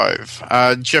hard drive.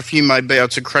 Jeff, you may be able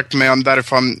to correct me on that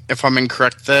if I'm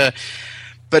incorrect there.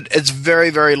 But it's very,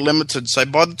 very limited. So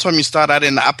by the time you start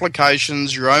adding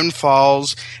applications, your own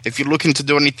files, if you're looking to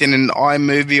do anything in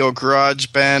iMovie or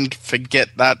GarageBand, forget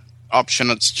that option.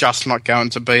 It's just not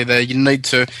going to be there. You need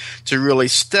to really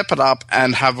step it up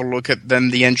and have a look at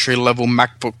then the entry level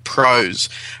MacBook Pros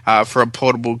for a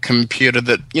portable computer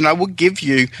that will give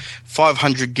you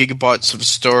 500 gigabytes of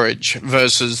storage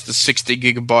versus the 60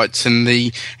 gigabytes in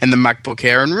the MacBook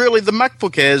Air. And really, the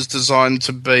MacBook Air is designed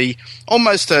to be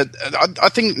almost I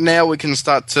think now we can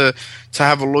start to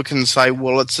have a look and say,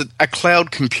 well, it's a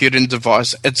cloud computing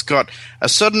device. It's got a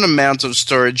certain amount of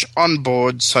storage on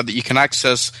board so that you can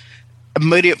access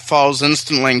immediate files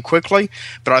instantly and quickly,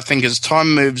 but I think as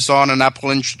time moves on and Apple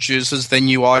introduces their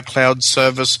new iCloud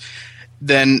service,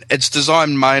 then it's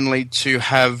designed mainly to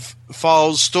have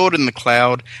files stored in the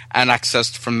cloud and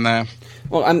accessed from there.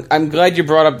 Well, I'm glad you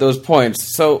brought up those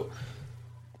points. So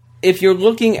if you're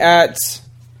looking at,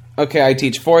 okay, I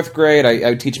teach 4th grade,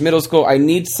 I teach middle school, I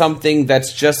need something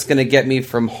that's just going to get me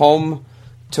from home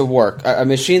to work, a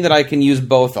machine that I can use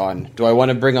both on. Do I want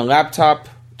to bring a laptop?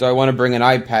 Do I want to bring an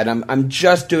iPad? I'm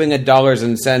just doing a dollars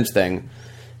and cents thing.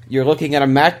 You're looking at a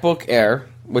MacBook Air,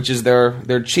 which is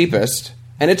their cheapest,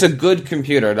 and it's a good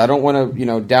computer. I don't want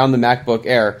to, down the MacBook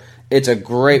Air. It's a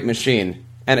great machine,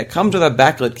 and it comes with a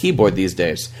backlit keyboard these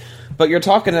days. But you're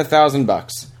talking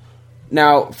 $1,000.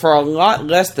 Now, for a lot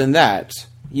less than that,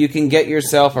 you can get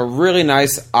yourself a really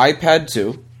nice iPad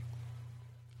 2.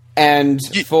 And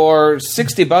for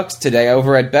 $60 today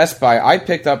over at Best Buy, I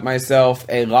picked up myself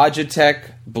a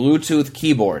Logitech Bluetooth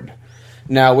keyboard.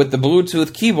 Now, with the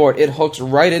Bluetooth keyboard, it hooks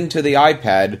right into the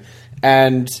iPad,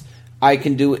 and I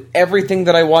can do everything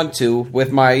that I want to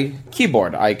with my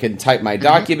keyboard. I can type my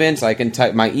documents, I can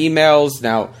type my emails.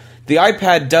 Now, the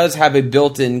iPad does have a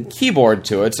built-in keyboard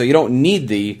to it, so you don't need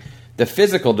the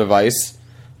physical device.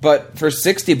 But for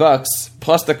 $60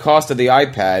 plus the cost of the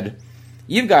iPad,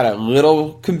 you've got a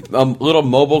little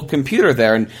mobile computer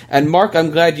there. And Mark,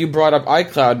 I'm glad you brought up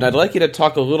iCloud, and I'd like you to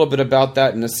talk a little bit about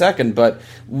that in a second. But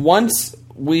once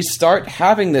we start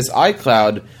having this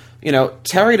iCloud,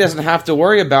 Terry doesn't have to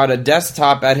worry about a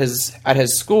desktop at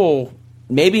his school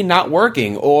maybe not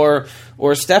working, or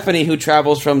Stephanie, who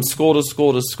travels from school to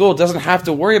school to school, doesn't have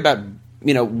to worry about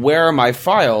where are my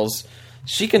files.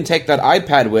 She can take that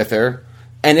iPad with her,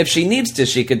 and if she needs to,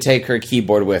 she could take her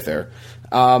keyboard with her.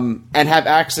 And have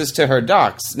access to her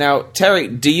docs. Now, Terry,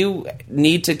 do you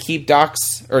need to keep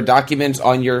docs or documents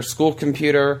on your school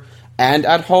computer and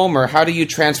at home, or how do you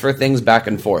transfer things back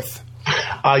and forth?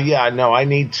 I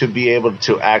need to be able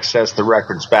to access the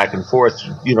records back and forth,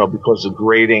 because of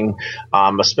grading,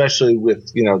 especially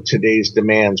with, today's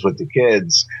demands with the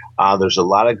kids. There's a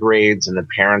lot of grades, and the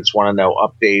parents want to know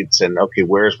updates and, okay,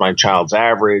 where's my child's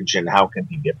average, and how can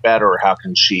he get better, or how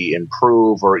can she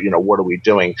improve, or, what are we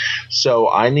doing? So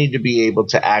I need to be able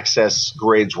to access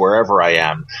grades wherever I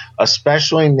am,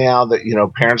 especially now that,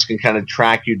 parents can kind of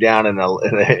track you down in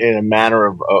a manner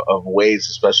of ways,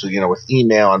 especially, with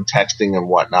email and texting and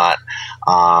whatnot.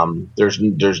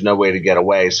 There's no way to get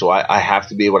away. So I have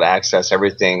to be able to access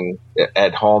everything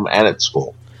at home and at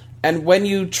school. And when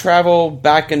you travel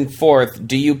back and forth,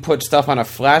 do you put stuff on a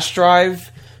flash drive?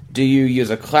 Do you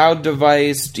use a cloud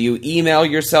device? Do you email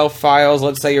yourself files?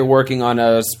 Let's say you're working on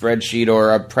a spreadsheet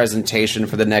or a presentation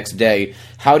for the next day.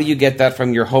 How do you get that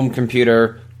from your home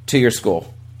computer to your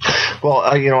school? Well,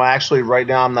 actually right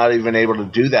now I'm not even able to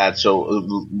do that. So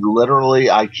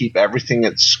literally I keep everything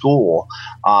at school,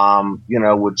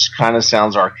 which kind of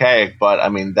sounds archaic, but I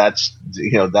mean, that's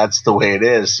the way it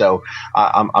is. So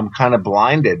I'm kind of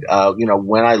blinded.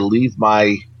 When I leave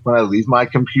my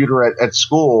computer at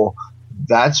school,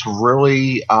 that's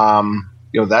really,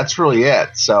 that's really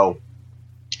it. So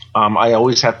I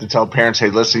always have to tell parents, hey,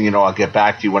 listen, I'll get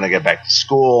back to you when I get back to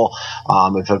school.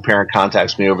 If a parent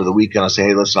contacts me over the weekend, I'll say,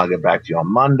 hey, listen, I'll get back to you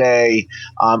on Monday,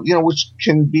 which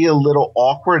can be a little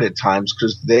awkward at times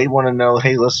because they want to know,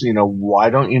 hey, listen, why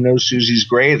don't you know Susie's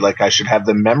grade? Like I should have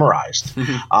them memorized.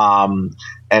 And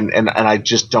I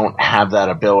just don't have that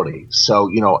ability. So,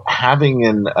 having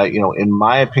in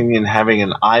my opinion, having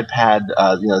an iPad,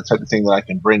 the type of thing that I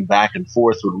can bring back and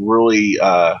forth would really,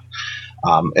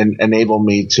 and enable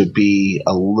me to be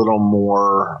a little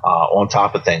more on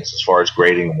top of things as far as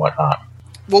grading and whatnot.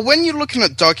 Well, when you're looking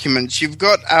at documents, you've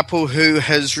got Apple, who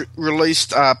has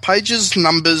released Pages,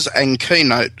 Numbers, and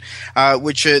Keynote,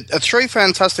 which are three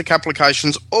fantastic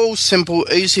applications, all simple,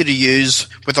 easy to use,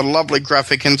 with a lovely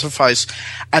graphic interface,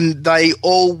 and they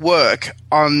all work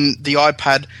on the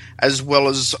iPad as well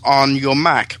as on your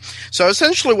Mac. So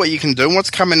essentially what you can do, and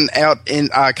what's coming out in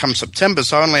come September,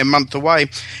 so only a month away,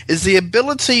 is the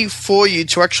ability for you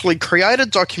to actually create a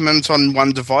document on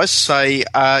one device, say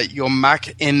your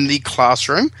Mac in the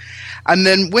classroom, and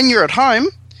then when you're at home,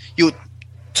 you'll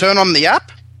turn on the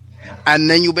app, and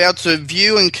then you'll be able to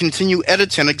view and continue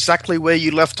editing exactly where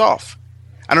you left off.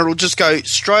 And it'll just go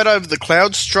straight over the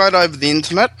cloud, straight over the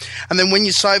internet, and then when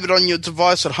you save it on your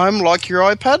device at home, like your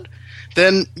iPad,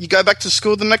 then you go back to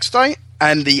school the next day,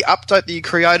 and the update that you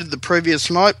created the previous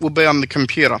night will be on the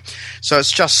computer. So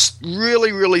it's just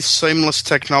really, really seamless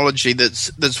technology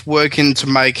that's working to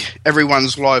make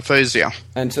everyone's life easier.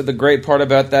 And so the great part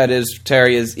about that is,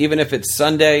 Terry, is even if it's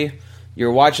Sunday,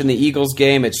 you're watching the Eagles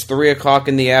game, it's 3 o'clock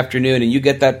in the afternoon, and you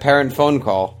get that parent phone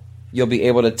call, you'll be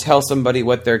able to tell somebody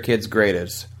what their kid's grade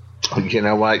is. You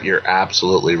know what? You're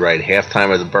absolutely right.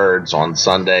 Halftime of the Birds on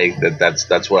Sunday,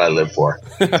 that's what I live for.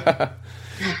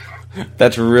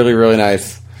 That's really, really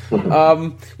nice.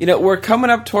 We're coming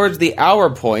up towards the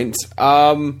hour point.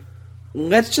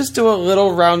 Let's just do a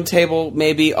little round table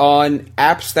maybe on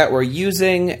apps that we're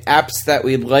using, apps that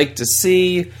we'd like to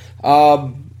see,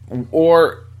 or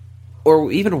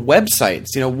even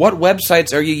websites. What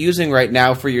websites are you using right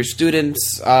now for your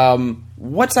students?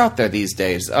 What's out there these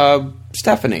days?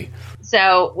 Stephanie.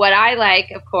 So what I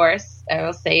like, of course, I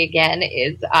will say again,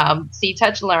 is See,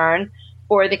 Touch, Learn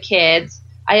for the kids.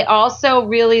 I also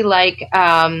really like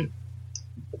the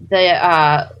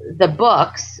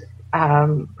books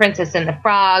Princess and the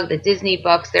Frog, the Disney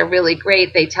books. They're really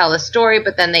great. They tell a story,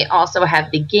 but then they also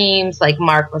have the games, like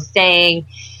Mark was saying.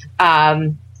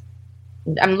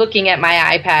 I'm looking at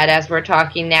my iPad as we're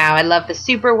talking now. I love the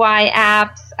Super Y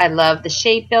apps. I love the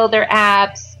Shape Builder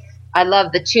apps. I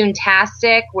love the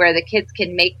Toontastic, where the kids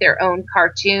can make their own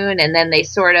cartoon and then they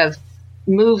sort of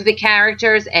move the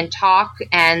characters and talk,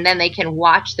 and then they can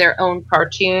watch their own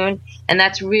cartoon. And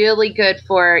that's really good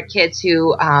for kids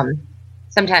who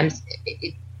sometimes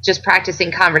just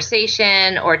practicing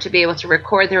conversation, or to be able to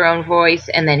record their own voice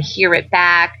and then hear it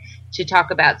back, to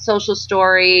talk about social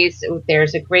stories.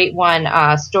 There's a great one,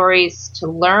 Stories to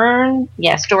Learn.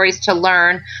 Yeah, Stories to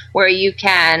Learn, where you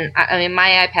can, I mean,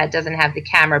 my iPad doesn't have the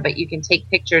camera, but you can take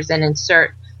pictures and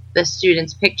insert the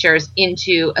students' pictures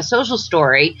into a social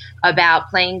story about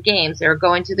playing games or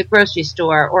going to the grocery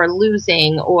store or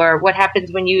losing, or what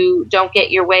happens when you don't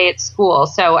get your way at school.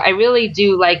 So I really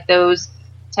do like those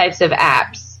types of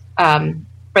apps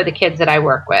for the kids that I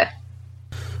work with.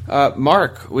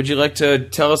 Mark, would you like to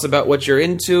tell us about what you're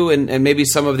into and maybe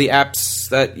some of the apps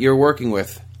that you're working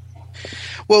with?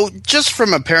 Well, just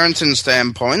from a parenting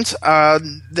standpoint,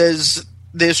 there's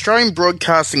the Australian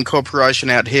Broadcasting Corporation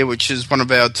out here, which is one of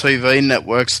our TV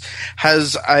networks,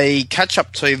 has a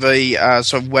catch-up TV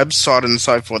sort of website and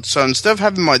so forth. So instead of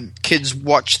having my kids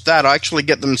watch that, I actually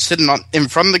get them sitting in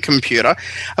front of the computer,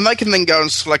 and they can then go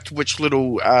and select which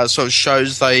little sort of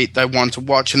shows they want to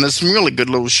watch. And there's some really good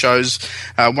little shows.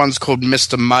 One's called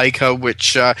Mr. Maker,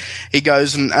 which he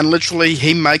goes and literally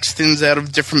he makes things out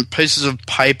of different pieces of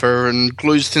paper and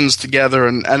glues things together,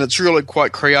 and it's really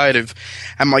quite creative.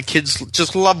 And my kids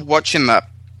just love watching that.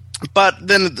 But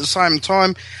then at the same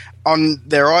time, on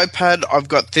their iPad, I've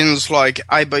got things like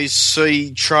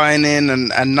ABC training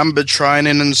and number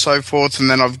training and so forth. And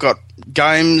then I've got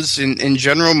games in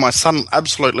general. My son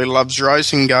absolutely loves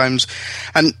racing games.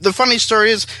 And the funny story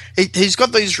is he's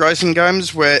got these racing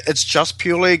games where it's just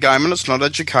purely a game and it's not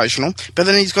educational. But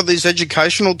then he's got these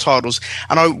educational titles.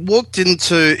 And I walked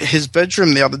into his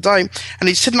bedroom the other day and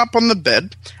he's sitting up on the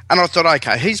bed. And I thought,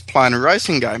 okay, he's playing a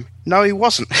racing game. No, he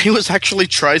wasn't. He was actually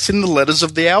tracing the letters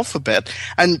of the alphabet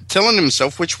and telling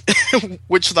himself which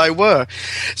they were.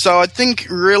 So I think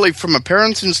really from a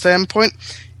parenting standpoint,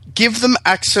 give them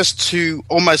access to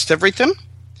almost everything.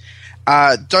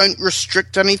 Don't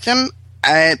restrict anything,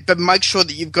 but make sure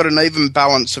that you've got an even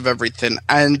balance of everything.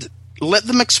 And let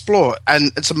them explore,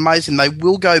 and it's amazing. They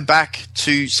will go back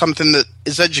to something that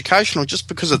is educational just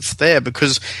because it's there,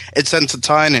 because it's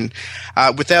entertaining.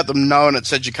 Without them knowing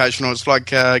it's educational, it's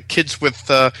like kids with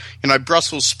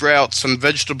Brussels sprouts and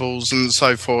vegetables and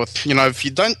so forth. You know, if you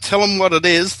don't tell them what it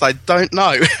is, they don't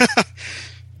know.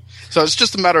 So it's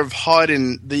just a matter of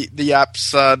hiding the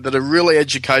apps that are really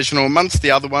educational amongst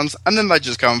the other ones, and then they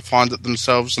just go and find it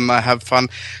themselves and they have fun.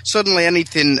 Certainly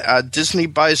anything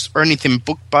Disney-based or anything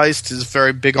book-based is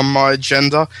very big on my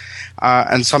agenda,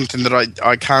 and something that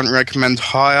I can't recommend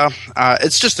higher.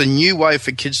 It's just a new way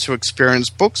for kids to experience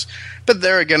books. But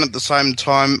there again, at the same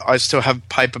time, I still have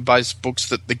paper-based books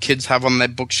that the kids have on their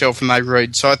bookshelf and they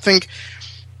read. So I think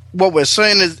what we're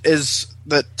seeing is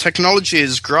that technology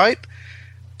is great,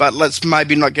 but let's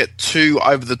maybe not get too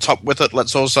over the top with it.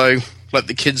 Let's also let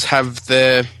the kids have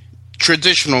their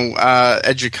traditional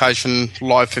education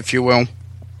life, if you will.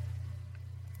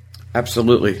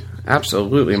 Absolutely.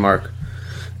 Absolutely, Mark.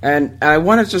 And I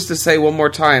wanted just to say one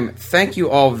more time, thank you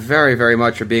all very, very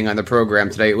much for being on the program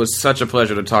today. It was such a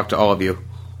pleasure to talk to all of you.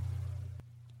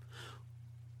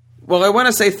 Well, I want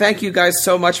to say thank you guys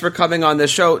so much for coming on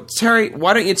this show. Terry,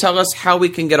 why don't you tell us how we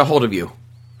can get a hold of you?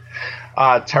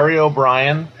 Terry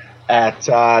O'Brien at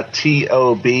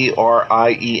TOBRIEN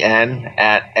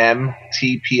at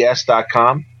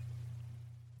MTPS.com.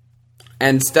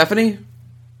 And Stephanie?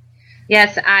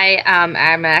 Yes,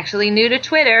 I'm actually new to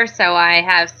Twitter, so I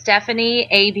have Stephanie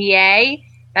ABA.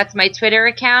 That's my Twitter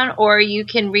account, or you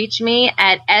can reach me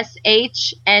at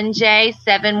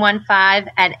SHNJ715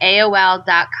 at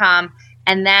AOL.com,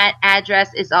 and that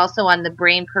address is also on the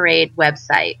Brain Parade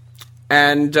website.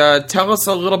 And tell us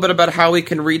a little bit about how we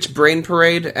can reach Brain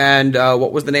Parade, and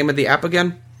what was the name of the app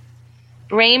again?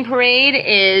 Brain Parade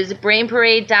is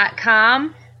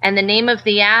brainparade.com, and the name of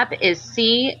the app is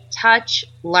See, Touch,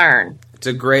 Learn. It's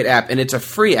a great app, and it's a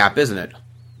free app, isn't it?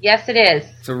 Yes, it is.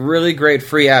 It's a really great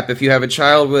free app if you have a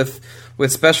child with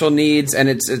special needs, and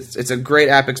it's a great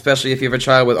app, especially if you have a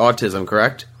child with autism,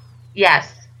 correct? Yes.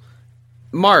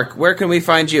 Mark, where can we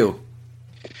find you?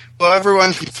 Well,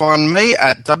 everyone can find me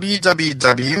at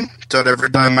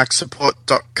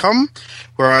www.everydayMacSupport.com,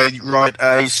 where I write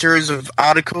a series of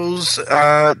articles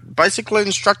basically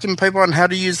instructing people on how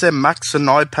to use their Macs and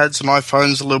iPads and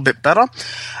iPhones a little bit better.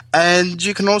 And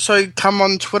you can also come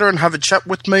on Twitter and have a chat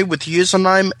with me with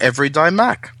username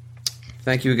EverydayMac.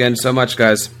 Thank you again so much,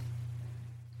 guys.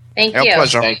 Thank Our you.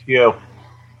 pleasure. Thank you.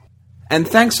 And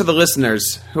thanks to the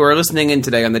listeners who are listening in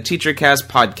today on the TeacherCast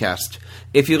podcast.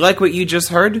 If you like what you just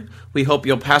heard, we hope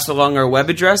you'll pass along our web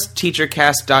address,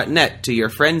 teachercast.net, to your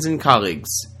friends and colleagues.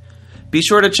 Be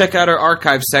sure to check out our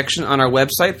archive section on our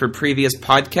website for previous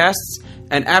podcasts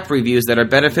and app reviews that are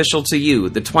beneficial to you,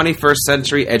 the 21st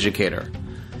century educator.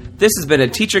 This has been a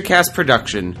TeacherCast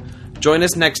production. Join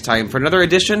us next time for another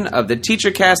edition of the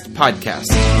TeacherCast podcast.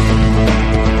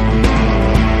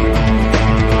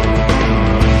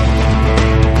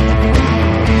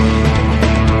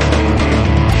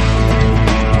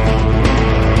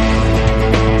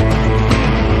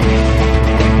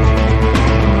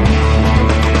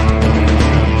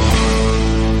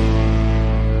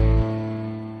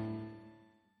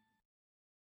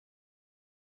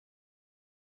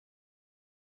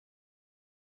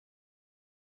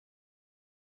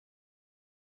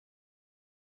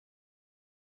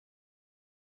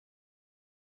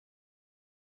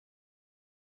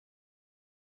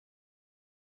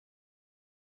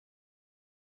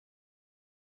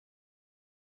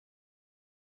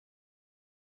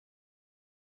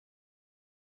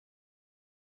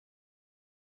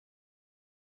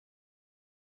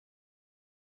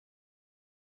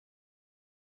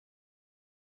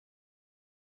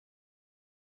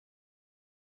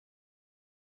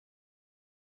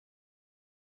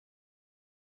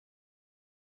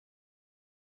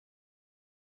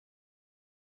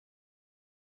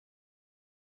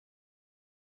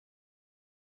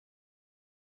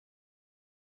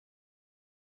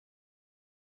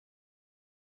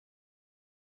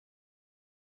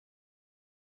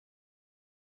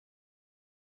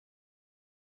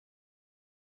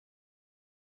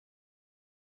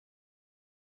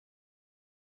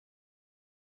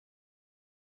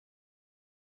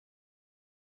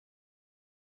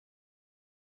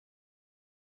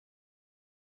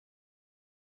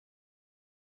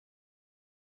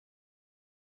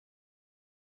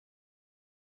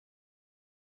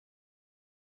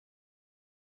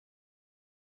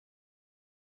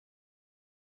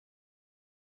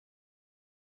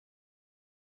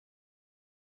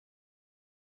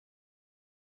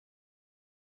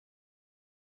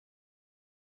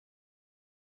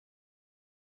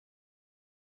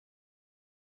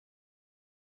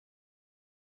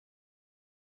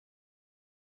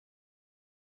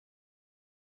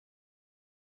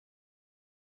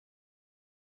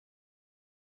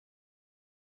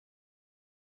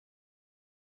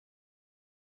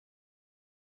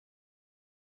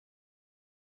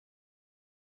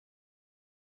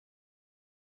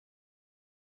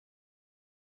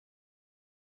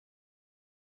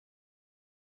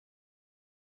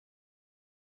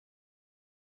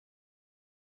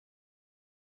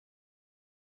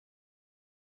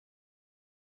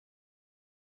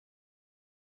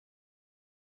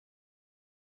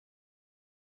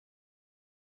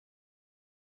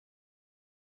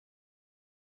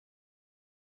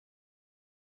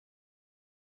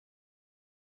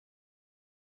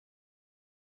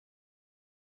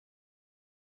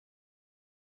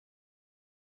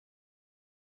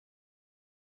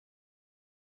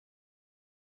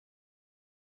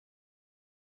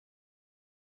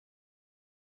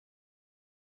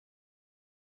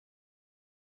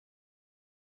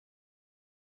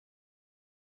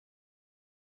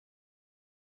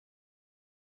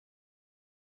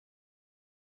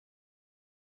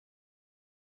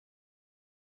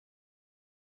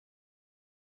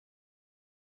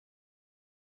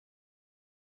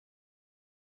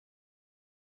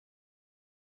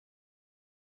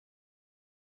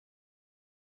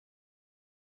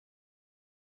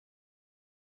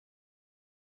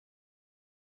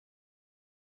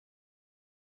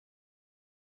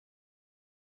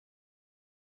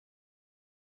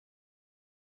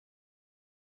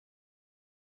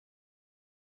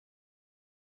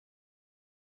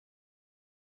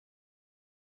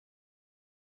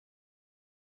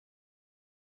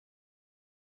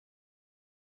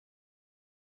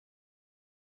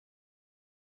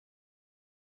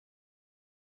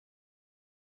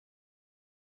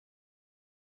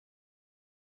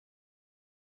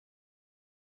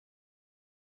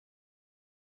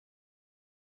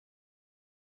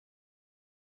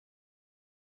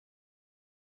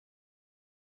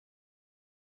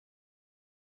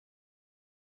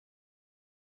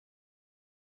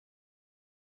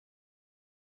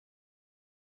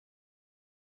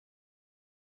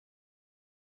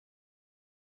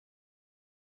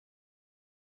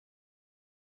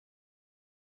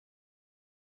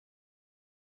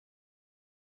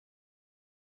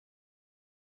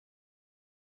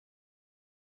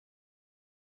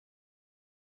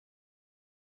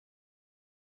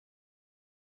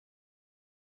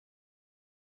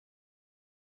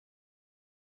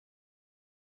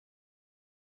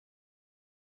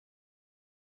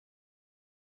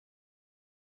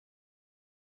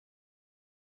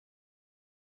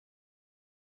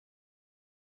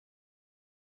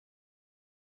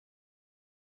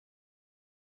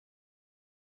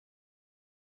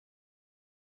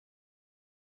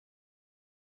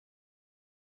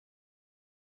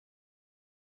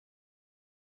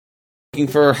 looking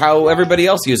for how everybody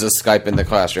else uses Skype in the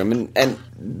classroom.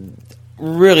 And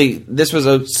really, this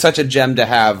was such a gem to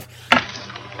have.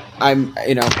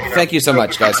 Thank you so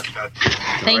much, guys.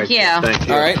 Thank you. Thank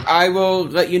you. All right, I will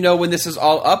let you know when this is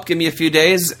all up. Give me a few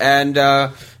days, and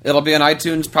it'll be on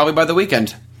iTunes probably by the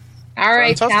weekend. All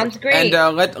right, Fantastic. sounds great.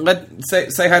 And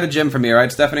say hi to Jim from me, all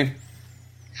right, Stephanie?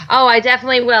 Oh, I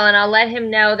definitely will, and I'll let him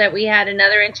know that we had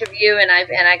another interview, and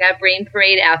I got Brain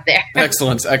Parade out there.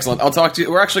 Excellent. I'll talk to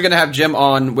you. We're actually going to have Jim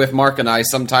on with Mark and I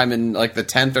sometime in like the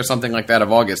 10th or something like that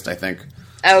of August, I think.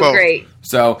 Oh, Well, great.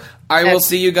 So I will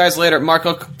see you guys later. Mark,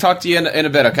 I'll talk to you in a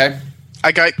bit, okay?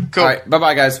 Okay, cool. All right,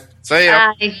 bye-bye, guys. See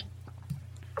ya. Bye.